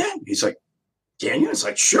 I can do that? He's like, can you? It's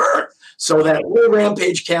like, sure. So that little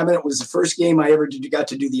Rampage cabinet was the first game I ever got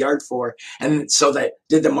to do the art for. And so that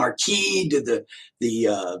did the marquee, did the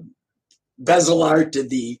bezel art, did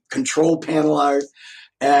the control panel art.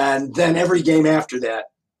 And then every game after that,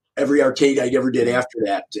 every arcade I ever did after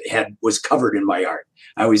that was covered in my art.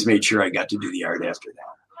 I always made sure I got to do the art after that.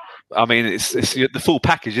 I mean, it's the full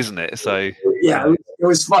package, isn't it? So yeah, it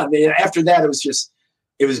was fun. After that, it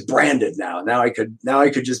was branded. Now I could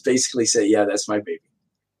just basically say, yeah, that's my baby.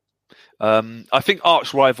 I think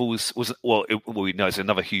Arch Rivals was it's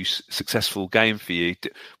another huge successful game for you.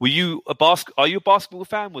 Were you are you a basketball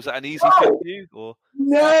fan? Was that an easy thing for you? Or?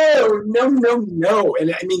 No.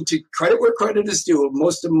 And I mean, to credit where credit is due,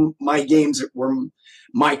 most of my games were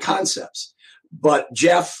my concepts. But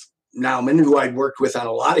Jeff Nauman, who I'd worked with on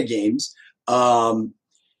a lot of games,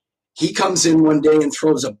 he comes in one day and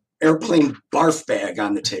throws an airplane barf bag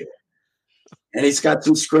on the table. And he's got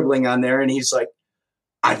some scribbling on there, and he's like,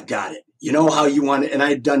 I've got it. You know how you want it. And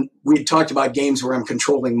we had talked about games where I'm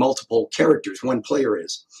controlling multiple characters, one player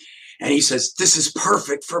is. And he says, this is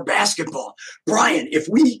perfect for basketball. Brian, if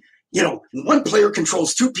one player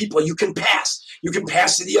controls two people, you can pass. You can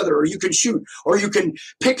pass to the other, or you can shoot, or you can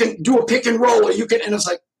do a pick and roll, or you can, and it's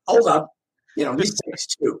like, hold up. He's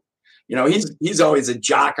 6'2". He's always a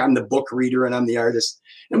jock. I'm the book reader and I'm the artist.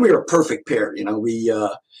 And we were a perfect pair.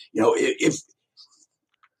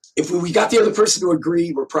 If we got the other person to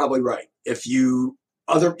agree, we're probably right. If you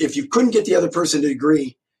couldn't get the other person to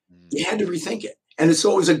agree, you had to rethink it. And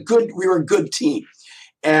so we were a good team.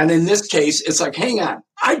 And in this case, it's like, hang on,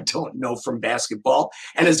 I don't know from basketball.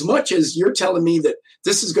 And as much as you're telling me that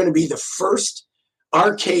this is going to be the first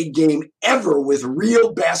arcade game ever with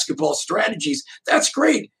real basketball strategies, that's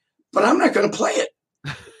great. but I'm not going to play it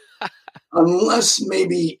unless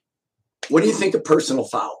maybe. What do you think of personal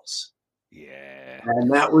fouls? Yeah.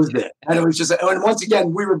 And that was it. And it was just, and once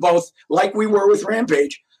again, we were both like we were with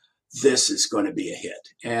Rampage. This is going to be a hit,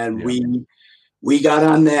 and we got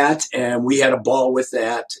on that, and we had a ball with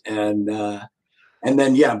that, and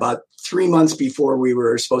then about 3 months before we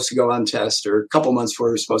were supposed to go on test, or a couple months before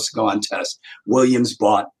we were supposed to go on test, Williams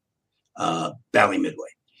bought Bally Midway,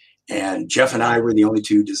 and Jeff and I were the only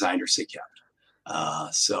two designers they kept.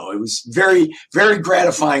 So it was very, very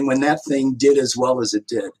gratifying when that thing did as well as it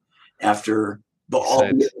did after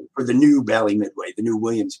for the new Bally Midway, the new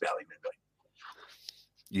Williams Bally Midway.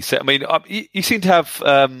 You said, I mean, you seem to have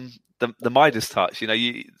the Midas touch. No.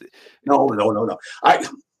 I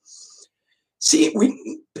see.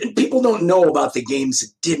 People don't know about the games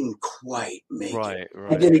that didn't quite make it. Right.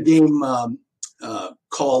 I did a game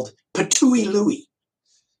called Patooey Louie.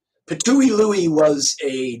 Patooey Louie was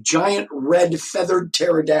a giant red feathered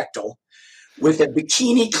pterodactyl with a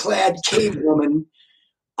bikini-clad cave woman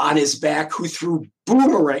on his back who threw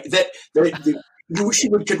boomerang. She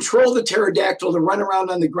would control the pterodactyl to run around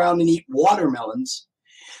on the ground and eat watermelons,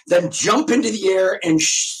 then jump into the air and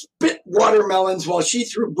spit watermelons while she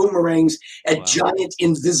threw boomerangs at giant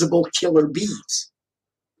invisible killer bees.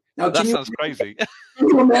 Now, that sounds crazy. Can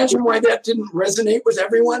you imagine why that didn't resonate with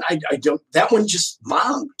everyone? I don't. That one just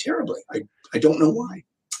bombed terribly. I don't know why.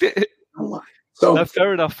 So no,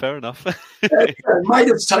 fair enough.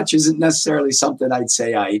 Midas touch isn't necessarily something I'd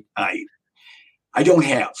say I don't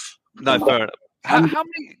have. No, fair enough. How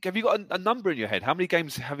many have you got a number in your head? How many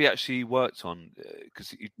games have you actually worked on?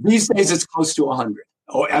 These days it's close to 100.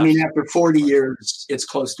 Oh, I mean, after 40 years, it's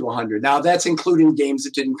close to 100. Now that's including games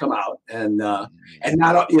that didn't come out, and not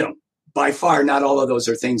by far not all of those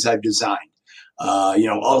are things I've designed. A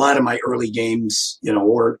lot of my early games,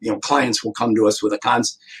 or clients will come to us with a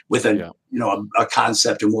concept,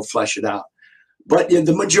 and we'll flesh it out. But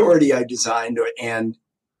the majority I designed, and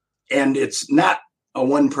it's not a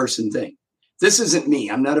one-person thing. This isn't me.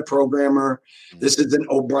 I'm not a programmer. This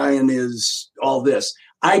isn't O'Brien is all this.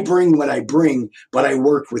 I bring what I bring, but I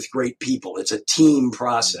work with great people. It's a team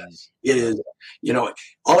process. It is,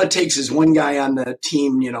 all it takes is one guy on the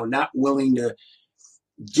team, not willing to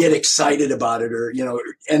get excited about it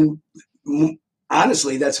and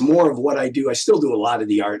honestly, that's more of what I do. I still do a lot of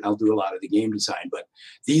the art and I'll do a lot of the game design, but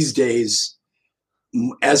these days,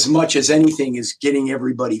 as much as anything is getting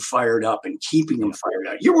everybody fired up and keeping them fired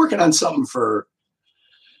up. You're working on something for,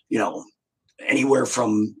 anywhere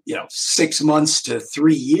from 6 months to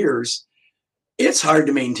 3 years. It's hard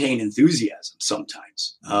to maintain enthusiasm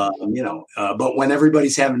sometimes, but when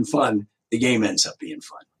everybody's having fun, the game ends up being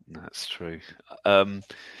fun. That's true.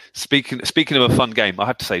 Speaking of a fun game, I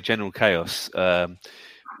have to say General Chaos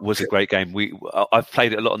was a great game. I've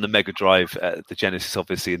played it a lot on the Mega Drive, the Genesis,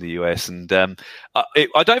 obviously in the US, and I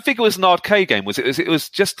don't think it was an arcade game. Was it? It was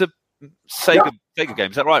just a Sega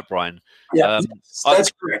game. Is that right, Brian? Yeah,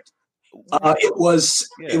 that's correct. It was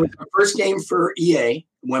the first game for EA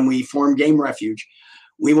when we formed Game Refuge.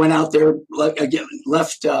 We went out there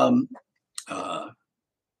left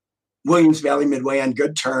Williams Bally Midway on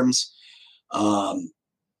good terms. Went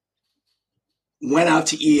out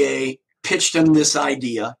to EA, pitched them this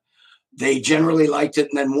idea. They generally liked it,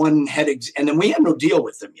 and then and then we had no deal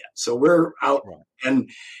with them yet. So we're out, and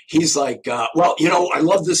he's like, "Well, I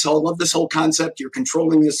love this whole concept. You're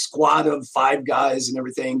controlling this squad of 5 guys and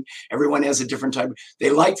everything. Everyone has a different type. They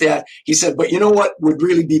like that." He said, "But you know what would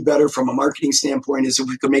really be better from a marketing standpoint is if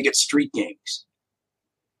we could make it street games."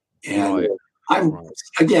 And I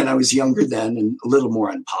was younger then and a little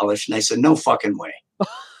more unpolished, and I said, "No fucking way."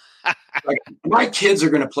 Like, my kids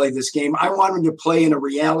are going to play this game. I want them to play in a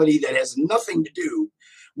reality that has nothing to do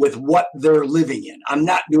with what they're living in. I'm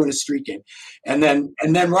not doing a street game. And then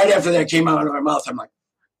right after that came out of my mouth, I'm like,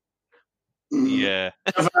 yeah.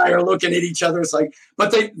 Jeff and I are looking at each other. It's like,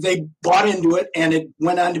 but they bought into it, and it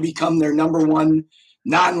went on to become their number one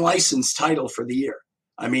non-licensed title for the year.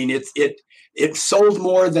 I mean, it sold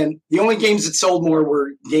more than the only games that sold more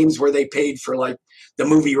were games where they paid for like the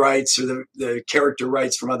movie rights or the character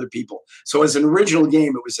rights from other people. So as an original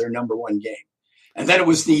game, it was their number one game. And then it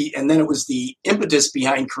was the impetus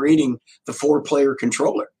behind creating the 4-player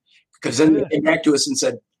controller, because then they came back to us and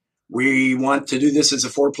said, we want to do this as a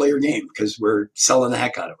 4-player game because we're selling the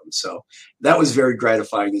heck out of them. So that was very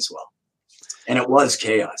gratifying as well. And it was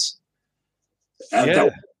chaos.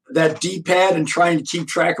 That D-pad and trying to keep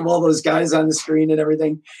track of all those guys on the screen and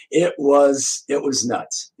everything, it was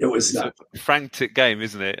nuts. It was nuts. It's a frantic game,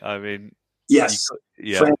 isn't it? I mean, yes.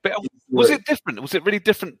 But was it different? Was it really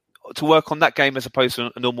different to work on that game as opposed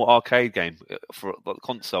to a normal arcade game for the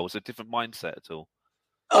console? Is it a different mindset at all?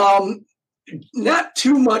 Not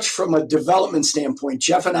too much from a development standpoint.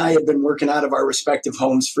 Jeff and I have been working out of our respective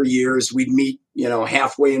homes for years. We'd meet,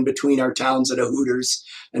 halfway in between our towns at a Hooters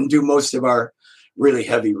and do most of our really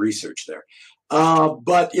heavy research there.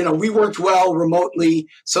 But we worked well remotely,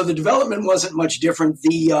 so the development wasn't much different.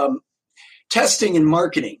 The testing and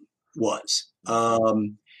marketing was.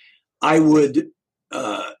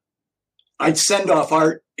 I'd send off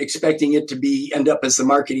art expecting it to end up as the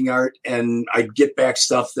marketing art, and I'd get back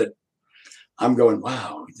stuff that I'm going,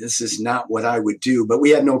 wow, this is not what I would do. But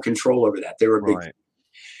we had no control over that. They were big. Right.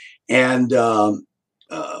 And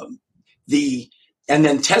and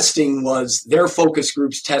then testing was their focus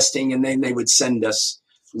groups testing, and then they would send us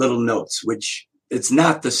little notes, which it's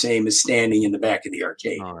not the same as standing in the back of the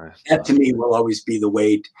arcade. Right. That to me will always be the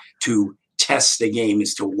way to test a game,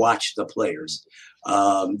 is to watch the players.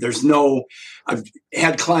 I've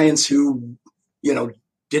had clients who,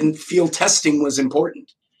 didn't feel testing was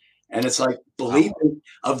important. And it's like, believe me,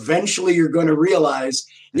 eventually you're going to realize,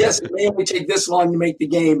 yes, it may only take this long to make the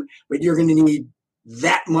game, but you're going to need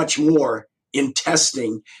that much more in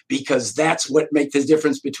testing, because that's what makes the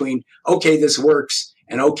difference between, okay, this works,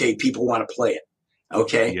 and okay, people want to play it.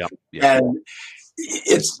 Okay. Yep. And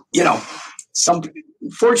it's,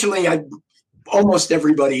 fortunately, almost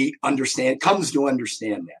everybody comes to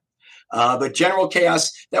understand that. But General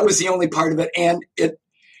Chaos, that was the only part of it. And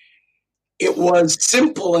it was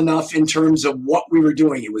simple enough in terms of what we were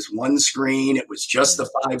doing. It was one screen. It was just the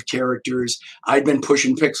 5 characters. I'd been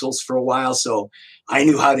pushing pixels for a while, so I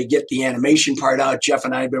knew how to get the animation part out. Jeff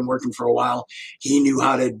and I had been working for a while. He knew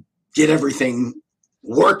how to get everything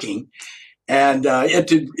working. And it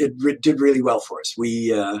did really well for us. We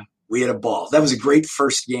had a ball. That was a great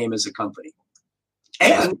first game as a company.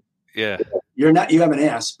 And yeah, you haven't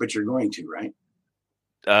asked, but you're going to, right?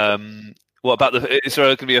 What about is there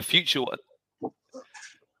going to be a future one?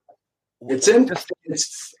 It's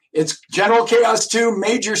General Chaos 2,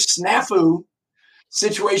 Major Snafu,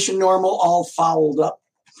 Situation Normal, all fouled up.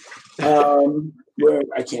 Where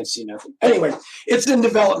I can't see nothing. Anyway, it's in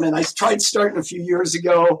development. I tried starting a few years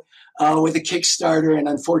ago with a Kickstarter, and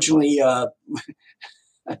unfortunately, you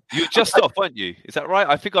were just off, weren't you? Is that right?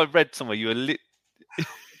 I think I read somewhere you were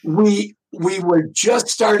We were just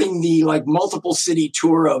starting the multiple city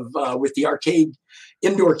tour of with the arcade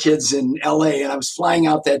indoor kids in LA, and I was flying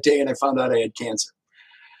out that day, and I found out I had cancer.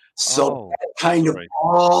 So that kind of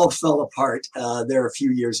all fell apart there a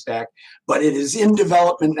few years back. But it is in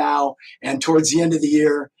development now, and towards the end of the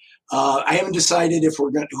year, I haven't decided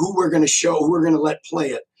who we're going to let play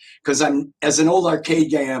it. Because as an old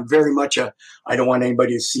arcade guy, I'm very much I don't want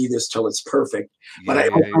anybody to see this till it's perfect. But I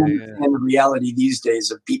understand the reality these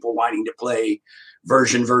days of people wanting to play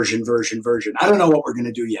version. I don't know what we're going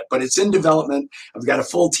to do yet, but it's in development. I've got a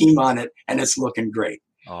full team on it, and it's looking great.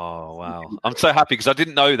 Oh, wow. I'm so happy because I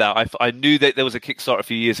didn't know that. I knew that there was a Kickstarter a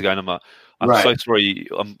few years ago, and I'm so sorry.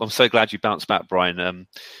 I'm so glad you bounced back, Brian.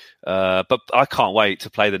 But I can't wait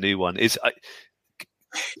to play the new one. It's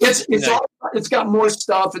got more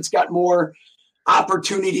stuff. It's got more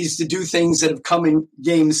opportunities to do things that have come in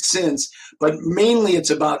games since, but mainly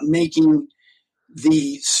it's about making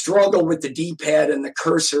the struggle with the D-pad and the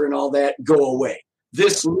cursor and all that go away.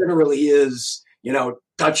 This literally is,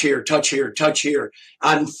 touch here, touch here, touch here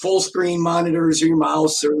on full screen monitors or your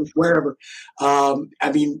mouse or wherever.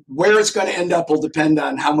 Where it's going to end up will depend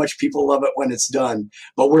on how much people love it when it's done,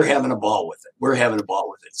 but we're having a ball with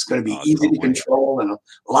it. It's going to be easy to control and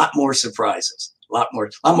a lot more surprises, a lot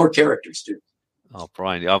more characters too. Oh,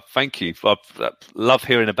 Brian, thank you. I love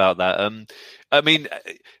hearing about that.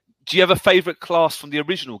 Do you have a favorite class from the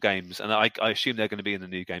original games? And I assume they're going to be in the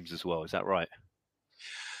new games as well. Is that right?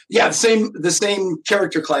 Yeah, the same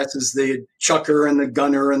character classes, the chucker and the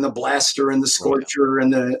gunner and the blaster and the scorcher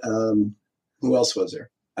and the who else was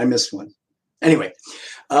there? I missed one. Anyway,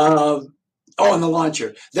 and the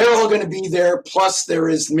launcher. They're all going to be there. Plus, there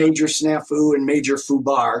is Major Snafu and Major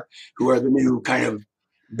Fubar, who are the new kind of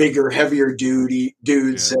bigger, heavier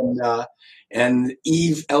dudes, and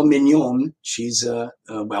Eve El Mignon. She's I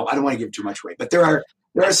don't want to give too much away, but there are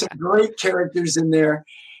some great characters in there,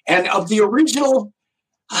 and of the original.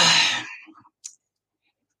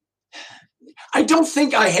 I don't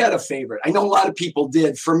think I had a favorite. I know a lot of people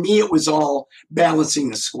did. For me, it was all balancing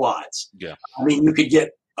the squads. Yeah. You could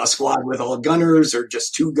get a squad with all gunners or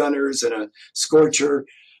just 2 gunners and a scorcher.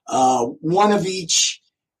 One of each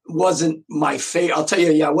wasn't my favorite. I'll tell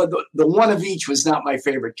you, the one of each was not my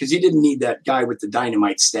favorite because you didn't need that guy with the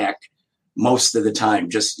dynamite stack most of the time.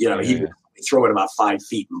 Just, he throw it about 5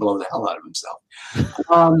 feet and blow the hell out of himself.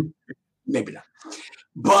 Maybe not.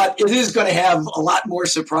 But it is going to have a lot more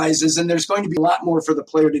surprises, and there's going to be a lot more for the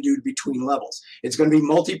player to do between levels. It's going to be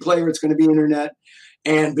multiplayer. It's going to be internet.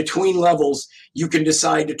 And between levels, you can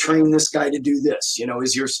decide to train this guy to do this.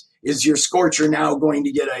 Is your Scorcher now going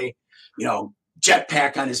to get a,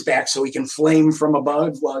 jetpack on his back so he can flame from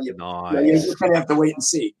above? Well, you're going to have to wait and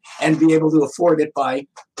see, and be able to afford it by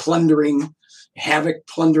plundering Havoc,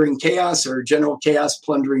 plundering Chaos, or General Chaos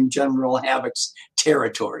plundering General Havoc's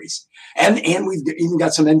territories. And we've even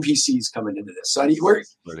got some NPCs coming into this. So we're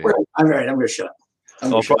all right. I'm going to shut up.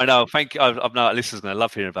 I know. Thank you. I've know listeners going to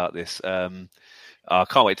love hearing about this. I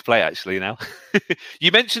can't wait to play it, actually, now.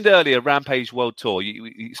 You mentioned earlier Rampage World Tour.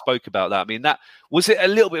 You spoke about that. I mean, was it a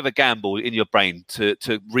little bit of a gamble in your brain to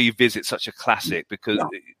revisit such a classic? Because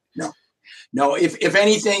No. If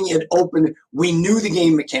anything, it opened. We knew the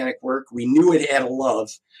game mechanic worked. We knew it had a love.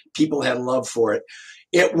 People had a love for it.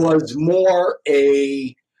 It was more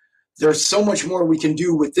there's so much more we can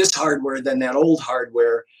do with this hardware than that old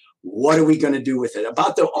hardware. What are we going to do with it?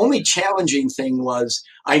 About the only challenging thing was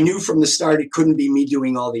I knew from the start it couldn't be me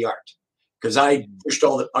doing all the art, because I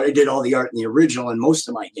did all the art in the original and most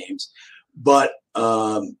of my games. But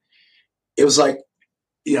it was like,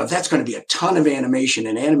 that's going to be a ton of animation,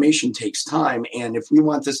 and animation takes time. And if we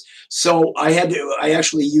want this, so I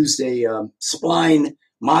actually used a spline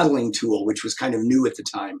modeling tool, which was kind of new at the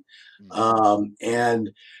time, and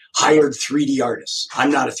hired 3D artists.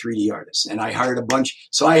 I'm not a 3D artist, and I hired a bunch.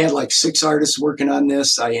 So I had like 6 artists working on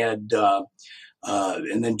this. I had,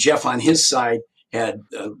 and then Jeff on his side had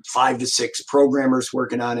 5 to 6 programmers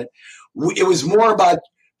working on it. It was more about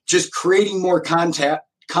just creating more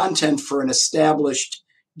content for an established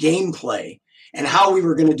gameplay, and how we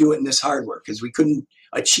were going to do it in this hardware, because we couldn't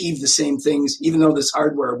achieve the same things, even though this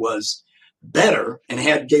hardware was better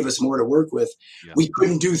and gave us more to work with. Yeah. We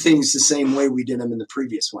couldn't do things the same way we did them in the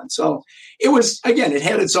previous one. So it was, again, it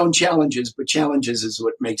had its own challenges, but challenges is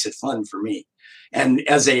what makes it fun for me. And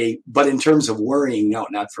but in terms of worrying, no,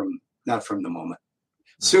 not from the moment.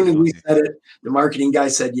 As soon as we said it, the marketing guy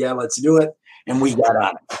said, yeah, let's do it. And we got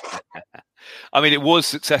on it. I mean, it was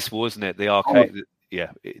successful, wasn't it? The arcade.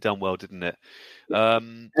 Yeah, it done well, didn't it?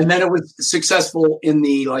 And then it was successful in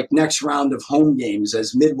the next round of home games.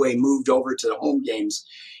 As Midway moved over to the home games,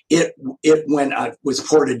 it was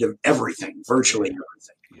ported to everything, virtually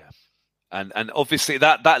everything. Yeah, and obviously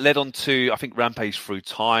that led on to, I think, Rampage Through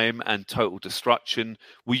Time and Total Destruction.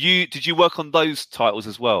 Did you work on those titles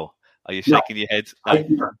as well? Are you shaking your head?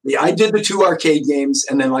 No. I did the 2 arcade games,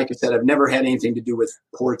 and then, like I said, I've never had anything to do with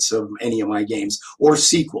ports of any of my games or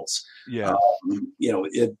sequels. Yeah,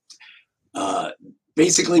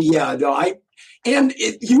 basically, yeah. No,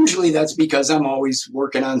 usually that's because I'm always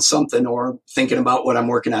working on something or thinking about what I'm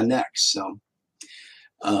working on next. So,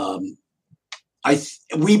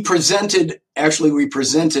 we presented.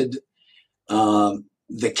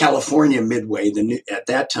 The California Midway, at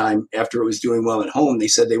that time, after it was doing well at home, they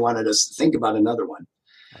said they wanted us to think about another one.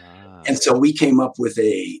 And so we came up with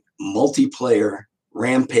a multiplayer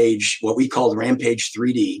Rampage, what we called Rampage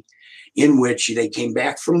 3D, in which they came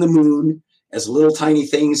back from the moon as little tiny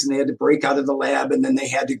things, and they had to break out of the lab, and then they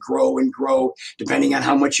had to grow and grow depending on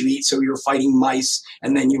how much you eat. So you were fighting mice,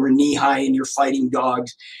 and then you were knee high and you're fighting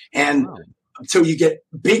dogs. And so you get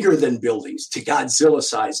bigger than buildings to Godzilla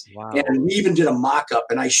size. Wow. And we even did a mock-up,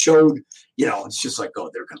 and I showed, it's just like,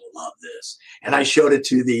 oh, they're going to love this. And I showed it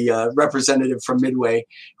to the representative from Midway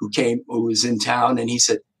who was in town, and he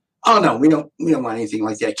said, oh, no, we don't want anything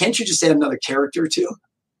like that. Can't you just add another character too?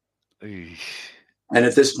 And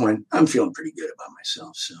at this point, I'm feeling pretty good about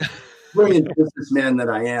myself. So brilliant businessman that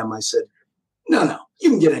I am, I said, no,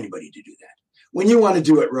 you can get anybody to do that. When you want to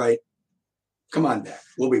do it right, come on back.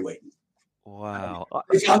 We'll be waiting. Wow.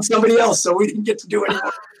 We found somebody else, so we didn't get to do it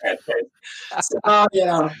anymore. So,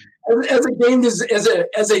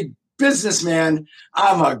 as a businessman,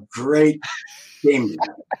 I'm a great game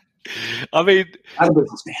designer. I mean, I'm a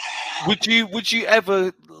businessman. Would you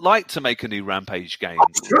ever like to make a new Rampage game? Oh,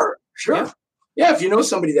 sure. Yeah, if you know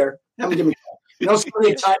somebody there, have them give me a call. You know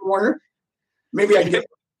somebody at Time Warner? Maybe I can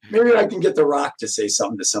get The Rock to say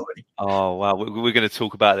something to somebody. Oh, wow. We're going to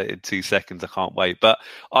talk about it in 2 seconds. I can't wait. But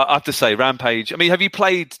I have to say, Rampage, I mean, did you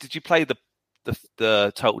play the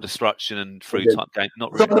Total Destruction and Through Time game?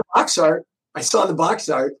 Not really. I saw the box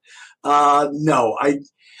art. No, I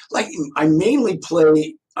mainly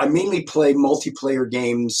play multiplayer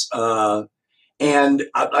games, and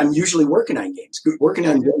I'm usually working on games. Working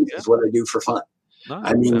on games is what I do for fun. No,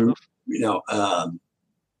 I mean,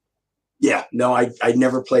 I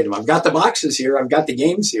never played them. I've got the boxes here. I've got the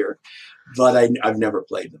games here, but I've never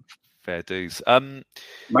played them. Fair dues.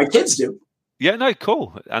 My kids do. Yeah, no,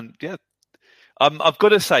 cool. And yeah, I've got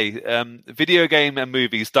to say, video game and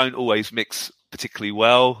movies don't always mix particularly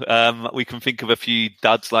well. We can think of a few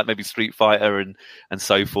duds like maybe Street Fighter and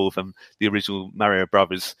so forth, and the original Mario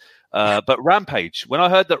Brothers. But Rampage, when I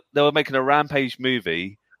heard that they were making a Rampage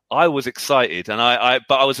movie, I was excited, and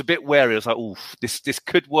but I was a bit wary. I was like, "Oh, this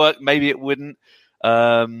could work. Maybe it wouldn't."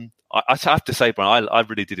 I have to say, Brian, I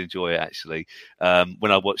really did enjoy it actually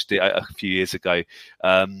when I watched it a few years ago.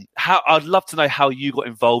 I'd love to know how you got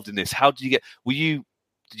involved in this. How did you get?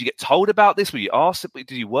 Did you get told about this? Were you asked?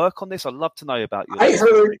 Did you work on this? I'd love to know about your.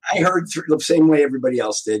 I heard through the same way everybody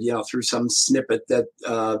else did. Through some snippet that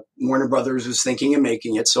Warner Brothers was thinking of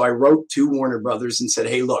making it. So I wrote to Warner Brothers and said,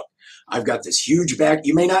 "Hey, look. I've got this huge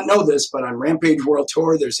you may not know this, but on Rampage World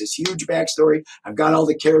Tour, there's this huge backstory. I've got all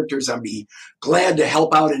the characters. I'd be glad to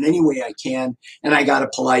help out in any way I can." And I got a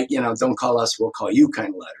polite, don't call us, we'll call you kind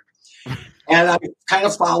of letter. And I kind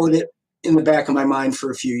of followed it in the back of my mind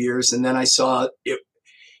for a few years. And then I saw it.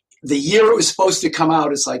 The year it was supposed to come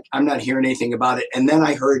out, it's like, I'm not hearing anything about it. And then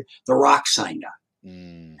I heard The Rock signed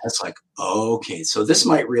on. That's like, okay, so this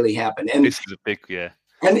might really happen. And this is a big, yeah.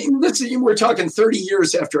 And listen, we're talking 30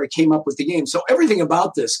 years after I came up with the game. So everything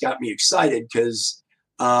about this got me excited because,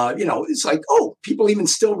 it's like, oh, people even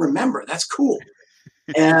still remember. That's cool.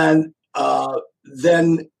 And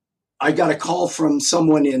then I got a call from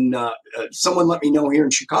someone someone let me know here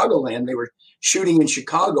in Chicagoland. They were shooting in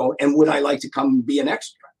Chicago, and would I like to come be an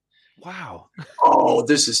extra? Wow. Oh,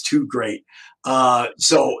 this is too great.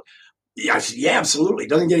 So I said, yeah, absolutely.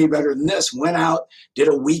 Doesn't get any better than this. Went out, did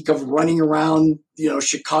a week of running around,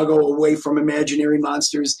 Chicago away from imaginary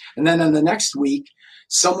monsters. And then on the next week,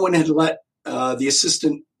 someone had let the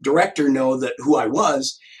assistant director know who I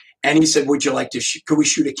was. And he said, would you like to, could we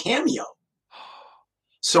shoot a cameo?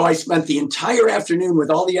 So I spent the entire afternoon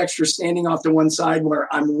with all the extras standing off to one side where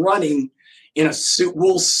I'm running in a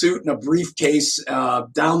wool suit and a briefcase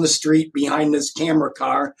down the street behind this camera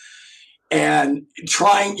car. And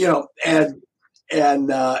trying, and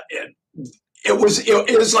it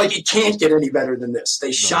was like, it can't get any better than this.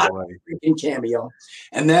 They shot a freaking cameo.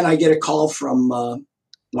 And then I get a call from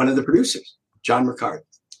one of the producers, John Riccard.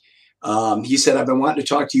 He said, I've been wanting to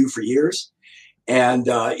talk to you for years. And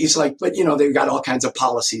he's like, but, they've got all kinds of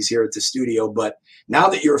policies here at the studio. But now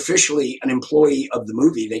that you're officially an employee of the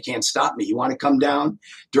movie, they can't stop me. You want to come down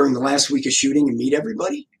during the last week of shooting and meet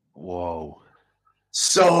everybody? Whoa.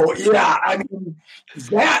 So, yeah, I mean,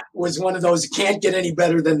 that was one of those can't get any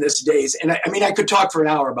better than this days. And I could talk for an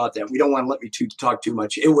hour about that. We don't want to let me talk too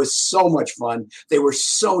much. It was so much fun. They were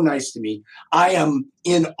so nice to me. I am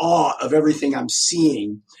in awe of everything I'm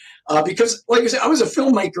seeing because, like I said, I was a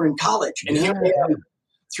filmmaker in college. And here I am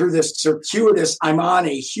through this circuitous, I'm on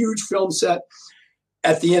a huge film set.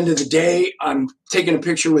 At the end of the day, I'm taking a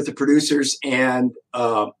picture with the producers and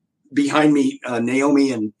behind me,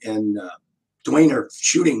 Naomi and Dwayne are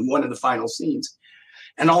shooting one of the final scenes.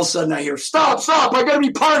 And all of a sudden I hear, stop, I got to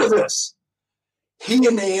be part of this. He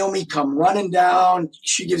and Naomi come running down.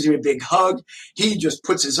 She gives me a big hug. He just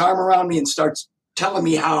puts his arm around me and starts telling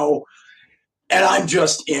me how, and I'm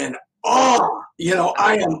just in awe.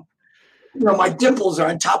 I am, my dimples are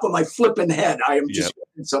on top of my flipping head. I am just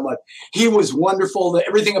so much. He was wonderful.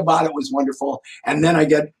 Everything about it was wonderful. And then I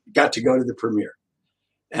got to go to the premiere.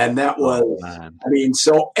 And that was,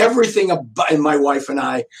 so everything about, and my wife and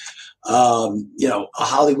I, a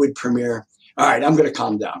Hollywood premiere. All right, I'm going to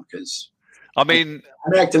calm down because I'm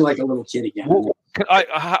acting like a little kid again. Well,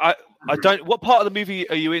 I don't. What part of the movie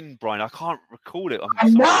are you in, Brian? I can't recall it.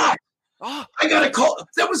 I'm not. I got a call.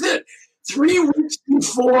 That was it. 3 weeks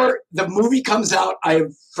before the movie comes out, I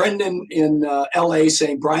have a friend in L.A.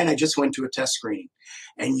 saying, Brian, I just went to a test screening.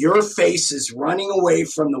 And your face is running away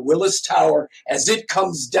from the Willis Tower as it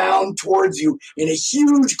comes down towards you in a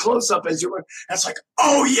huge close-up as you're. That's like,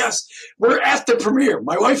 oh, yes, we're at the premiere,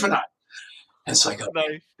 my wife and I. And it's like,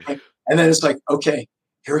 okay. And then it's like, okay,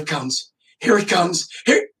 here it comes.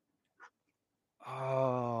 Here.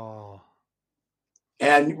 Oh.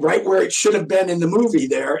 And right where it should have been in the movie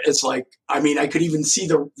there, it's like, I could even see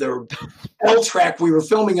the L track we were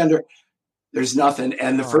filming under. There's nothing.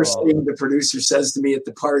 And the first thing the producer says to me at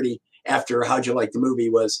the party after how'd you like the movie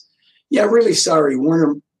was, yeah, really sorry.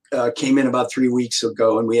 Warner came in about 3 weeks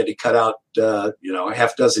ago and we had to cut out, a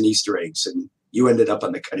half dozen Easter eggs and you ended up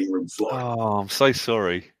on the cutting room floor. Oh, I'm so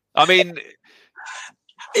sorry.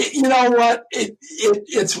 You know what?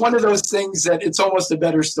 It's one of those things that it's almost a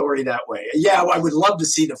better story that way. Yeah, I would love to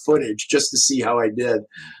see the footage just to see how I did.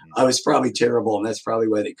 I was probably terrible, and that's probably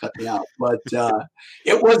why they cut me out. But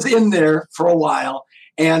it was in there for a while.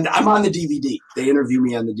 And I'm on the DVD. They interview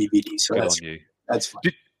me on the DVD, so Good on you. That's fun.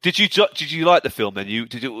 Did you like the film then? You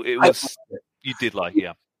did like,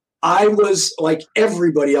 yeah. I was like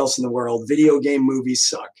everybody else in the world. Video game movies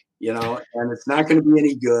suck, and it's not going to be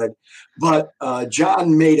any good. But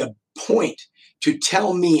John made a point to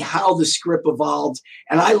tell me how the script evolved,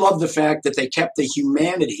 and I love the fact that they kept the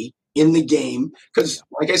humanity in the game because,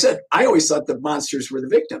 like I said, I always thought the monsters were the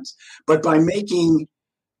victims. But by making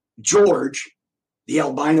George, the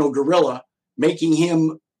albino gorilla, making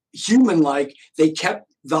him human-like, they kept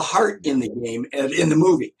the heart in the game and in the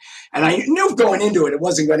movie. And I knew going into it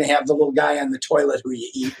wasn't going to have the little guy on the toilet who you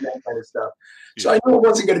eat and that kind of stuff. So I knew it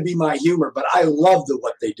wasn't going to be my humor, but I loved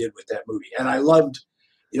what they did with that movie. And I loved,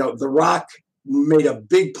 The Rock made a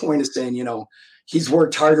big point of saying, he's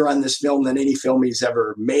worked harder on this film than any film he's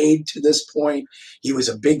ever made to this point. He was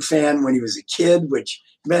a big fan when he was a kid, which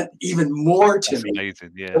meant even more to me.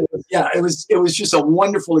 Amazing, yeah. It was just a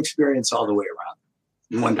wonderful experience all the way around.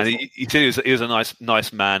 Wonderful. And he said he was a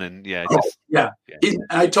nice man, and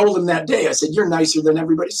I told him that day. I said, "You're nicer than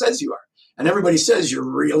everybody says you are," and everybody says you're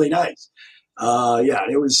really nice.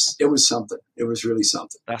 It was something. It was really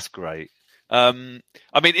something. That's great.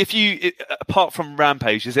 If you apart from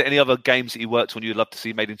Rampage, is there any other games that you worked on you'd love to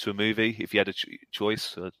see made into a movie if you had a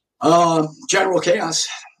choice? General Chaos.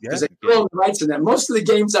 Because they own the rights to them. Most of the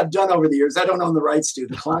games I've done over the years, I don't own the rights to.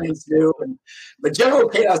 The clients do. But General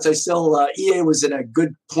Chaos, I still, EA was in a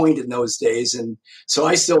good point in those days. And so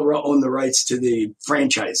I still own the rights to the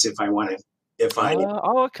franchise if I want to.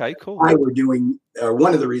 Okay, cool. We're doing,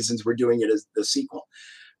 one of the reasons we're doing it is the sequel.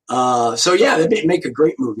 They make a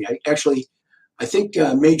great movie. I think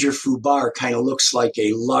Major Fubar kind of looks like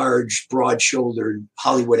a large, broad-shouldered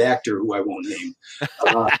Hollywood actor who I won't name.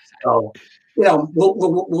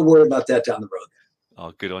 We'll worry about that down the road.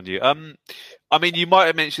 Oh, good on you. You might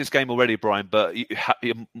have mentioned this game already, Brian, but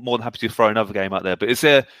you're more than happy to throw another game out there. But is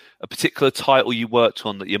there a particular title you worked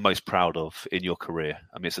on that you're most proud of in your career?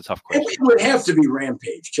 It's a tough question. It would have to be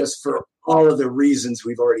Rampage, just for all of the reasons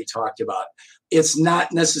we've already talked about. It's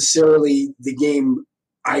not necessarily the game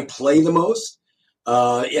I play the most.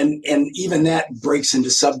 And even that breaks into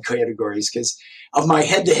subcategories because of my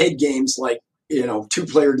head-to-head games, like,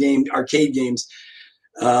 2-player game, arcade games.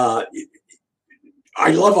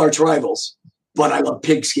 I love Arch Rivals, but I love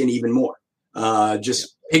Pigskin even more.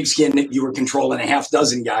 Pigskin, you were controlling a half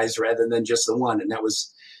dozen guys rather than just the one. And that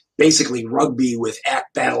was basically rugby with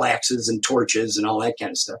battle axes and torches and all that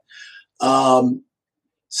kind of stuff.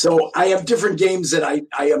 So I have different games that I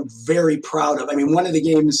am very proud of. One of the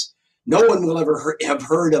games no one will ever have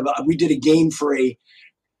heard of. We did a game for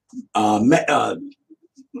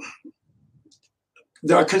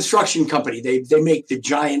they're a construction company. They make the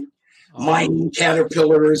giant mining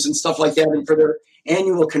caterpillars and stuff like that. And for their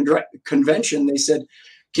annual convention, they said,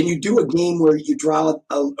 "Can you do a game where you draw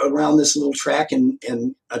around this little track and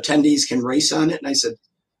attendees can race on it?" And I said,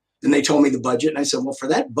 and they told me the budget. And I said, well, for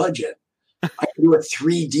that budget, I can do a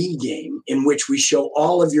 3D game in which we show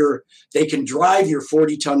all of they can drive your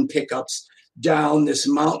 40-ton pickups down this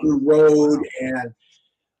mountain road. And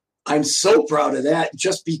I'm so proud of that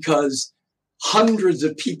just because hundreds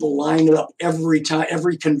of people lined up every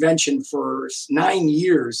convention for 9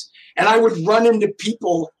 years. And I would run into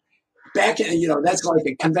people back in, that's like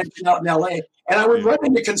a convention out in LA. And I would run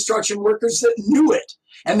into construction workers that knew it.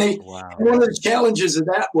 And one of the challenges of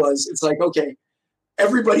that was, it's like, okay,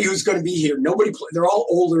 everybody who's going to be here, they're all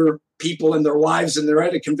older people and their wives, and they're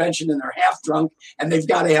at a convention and they're half drunk and they've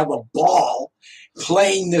got to have a ball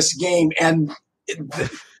playing this game. And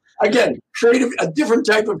again, a different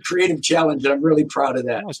type of creative challenge, and I'm really proud of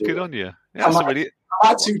that. Good on you. Yeah,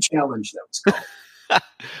 Kamatsu challenge, that was called.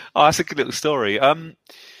 That's a good little story.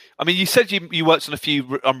 You said you worked on a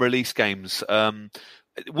few unreleased games.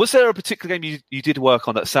 Was there a particular game you did work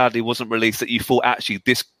on that sadly wasn't released that you thought actually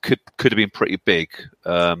this could have been pretty big?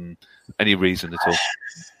 Any reason at all?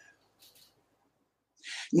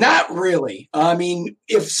 Not really.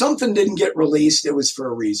 If something didn't get released, it was for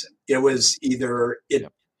a reason. It was either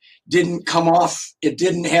it didn't come off, it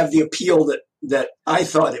didn't have the appeal that I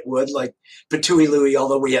thought it would, like Patui Louie,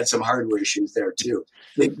 although we had some hardware issues there too.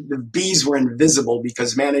 The bees were invisible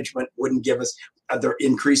because management wouldn't give us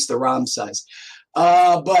increase the ROM size.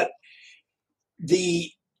 But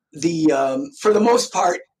the for the most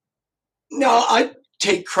part, no, I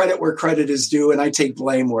take credit where credit is due, and I take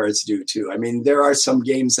blame where it's due too. There are some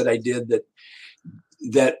games that I did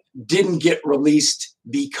that didn't get released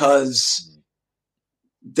because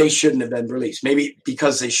they shouldn't have been released. Maybe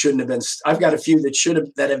because they shouldn't have been. I've got a few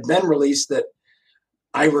that have been released that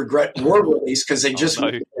I regret were released because they just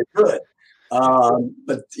weren't good.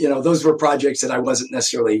 But those were projects that I wasn't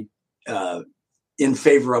necessarily in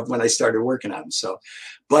favor of when I started working on them. So,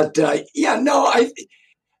 but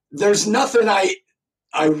there's nothing I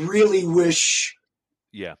really wish.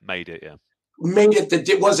 Yeah, made it that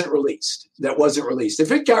it wasn't released.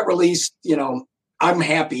 If it got released, I'm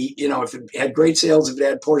happy. If it had great sales, if it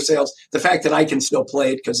had poor sales, the fact that I can still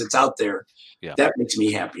play it because it's out there, that makes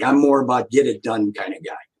me happy. I'm more about get it done kind of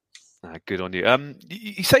guy. Good on you.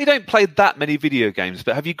 You say you don't play that many video games,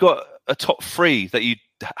 but have you got a top 3 that you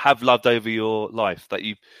have loved over your life that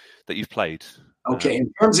you've played? Okay,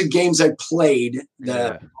 in terms of games I played,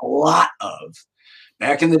 a lot of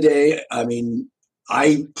back in the day. I mean,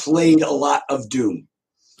 I played a lot of Doom.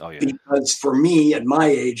 Oh yeah. Because for me, at my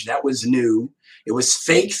age, that was new. It was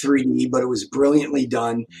fake 3D, but it was brilliantly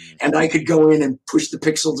done. And I could go in and push the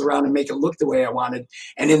pixels around and make it look the way I wanted.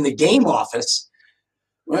 And in the game office,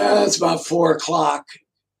 well, it's about 4:00.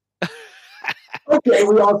 Okay,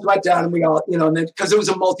 we all sat down and we all, because it was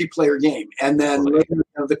a multiplayer game. And then later,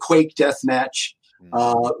 the Quake Deathmatch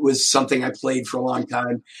was something I played for a long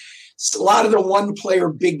time. A lot of the one-player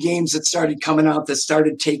big games that started coming out that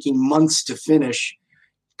started taking months to finish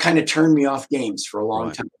kind of turned me off games for a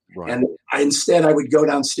long time. Right. And instead, I would go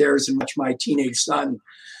downstairs and watch my teenage son.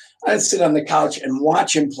 I'd sit on the couch and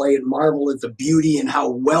watch him play and marvel at the beauty and how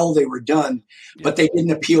well they were done, but they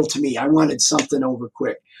didn't appeal to me. I wanted something over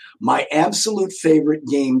quick. My absolute favorite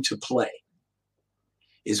game to play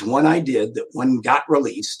is one I did that when got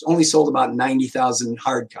released, only sold about 90,000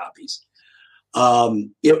 hard copies.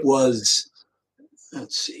 It was,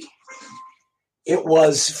 let's see, it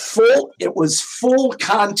was full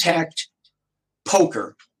contact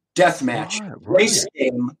poker, deathmatch, race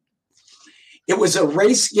game. It was a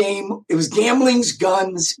race game. It was gamblings,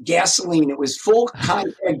 guns, gasoline. It was full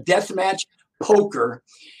contact deathmatch poker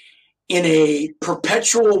in a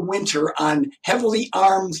perpetual winter on heavily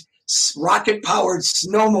armed, rocket-powered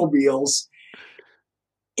snowmobiles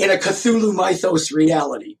in a Cthulhu mythos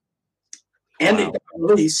reality. And it got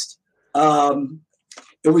released.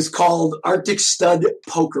 It was called Arctic Stud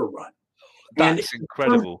Poker Run. That's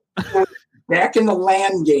incredible. Back in the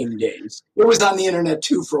LAN game days, it was on the internet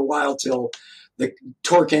too for a while till the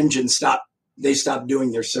Torque engine stopped. They stopped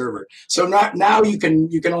doing their server. So now you can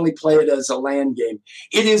only play it as a LAN game.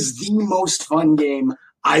 It is the most fun game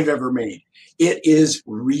I've ever made. It is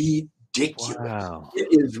ridiculous. Wow. It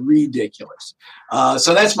is ridiculous.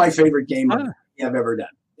 So that's my favorite game I've ever done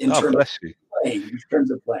in terms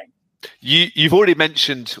of playing. You've already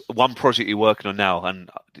mentioned one project you're working on now, and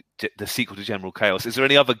the sequel to General Chaos. Is there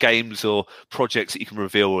any other games or projects that you can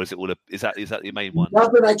reveal, or is that the main one?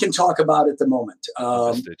 Nothing I can talk about at the moment.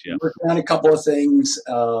 Working on a couple of things.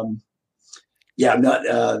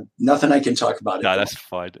 Nothing I can talk about. No, that's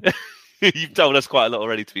fine. You've told us quite a lot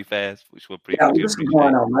already, to be fair, which we're pretty. Yeah, we're just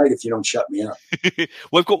going all night if you don't shut me up.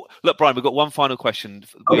 Brian, we've got one final question.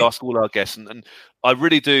 We ask all our guests, and I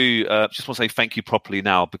really do just want to say thank you properly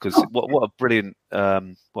now, because what a brilliant,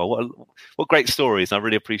 what great stories. And I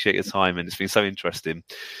really appreciate your time, and it's been so interesting.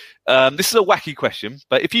 This is a wacky question,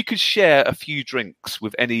 but if you could share a few drinks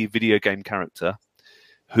with any video game character,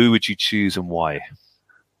 who would you choose and why?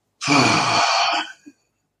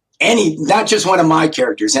 Not just one of my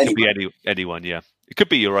characters. Anyone, yeah. It could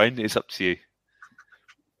be your own. It's up to you.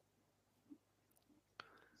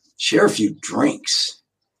 Share a few drinks.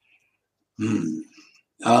 I'm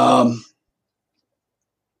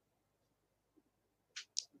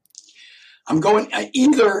going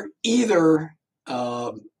either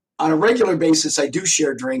on a regular basis. I do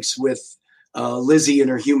share drinks with Lizzie in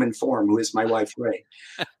her human form, who is my wife, Ray.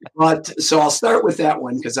 But so I'll start with that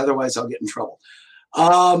one because otherwise I'll get in trouble.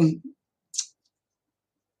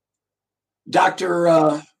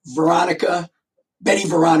 Dr. Betty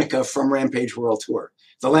Veronica from Rampage World Tour,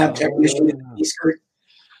 the lab technician in the skirt.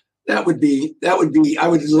 That would be, I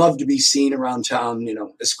would love to be seen around town,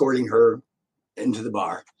 escorting her into the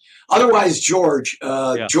bar. Otherwise, George,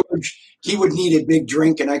 he would need a big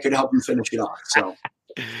drink and I could help him finish it off. So.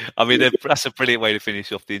 I mean, that's a brilliant way to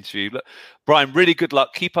finish off the interview. Look, Brian, really good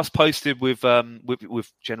luck. Keep us posted with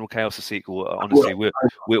General Chaos, the sequel. Honestly,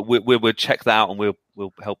 we'll check that out and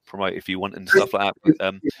we'll help promote if you want and stuff like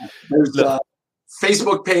that. There's a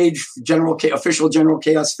Facebook page, official General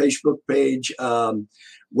Chaos Facebook page,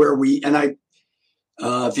 where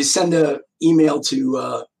if you send an email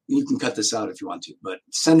to, you can cut this out if you want to, but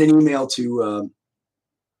send an email to.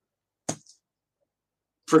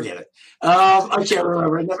 Forget it. I can't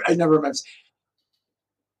remember. I never remember.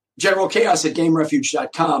 General Chaos at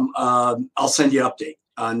GameRefuge.com. I'll send you an update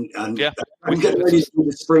on I'm getting ready to do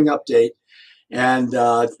the spring update and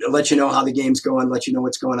let you know how the game's going, let you know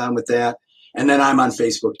what's going on with that. And then I'm on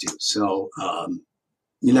Facebook too. So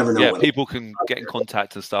you never know. Yeah, people can get in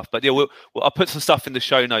contact and stuff. But yeah, I'll put some stuff in the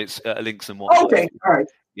show notes, links and whatnot. Okay, all right.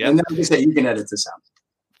 Yeah. And then like I say, you can edit this out.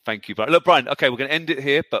 Thank you, Brian. Look, Brian, okay, we're going to end it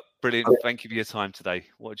here, but brilliant. Okay. Thank you for your time today.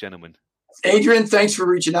 What a gentleman. Adrian, thanks for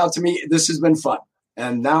reaching out to me. This has been fun.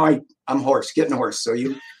 And now I'm getting hoarse. So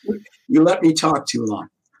you let me talk too long.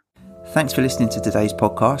 Thanks for listening to today's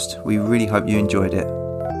podcast. We really hope you enjoyed it.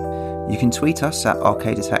 You can tweet us at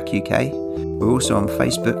Arcade Attack UK. We're also on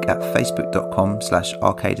Facebook at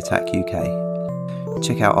facebook.com/Arcade Attack UK.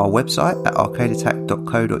 Check out our website at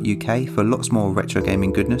arcadeattack.co.uk for lots more retro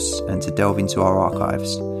gaming goodness and to delve into our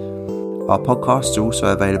archives. Our podcasts are also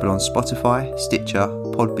available on Spotify, Stitcher,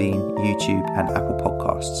 Podbean, YouTube and Apple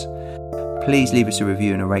Podcasts. Please leave us a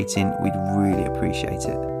review and a rating, we'd really appreciate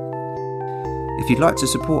it. If you'd like to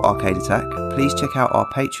support Arcade Attack, please check out our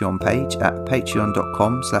Patreon page at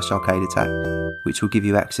patreon.com/arcadeattack, which will give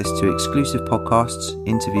you access to exclusive podcasts,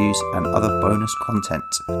 interviews and other bonus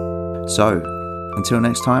content. So, until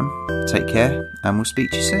next time, take care and we'll speak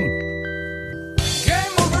to you soon.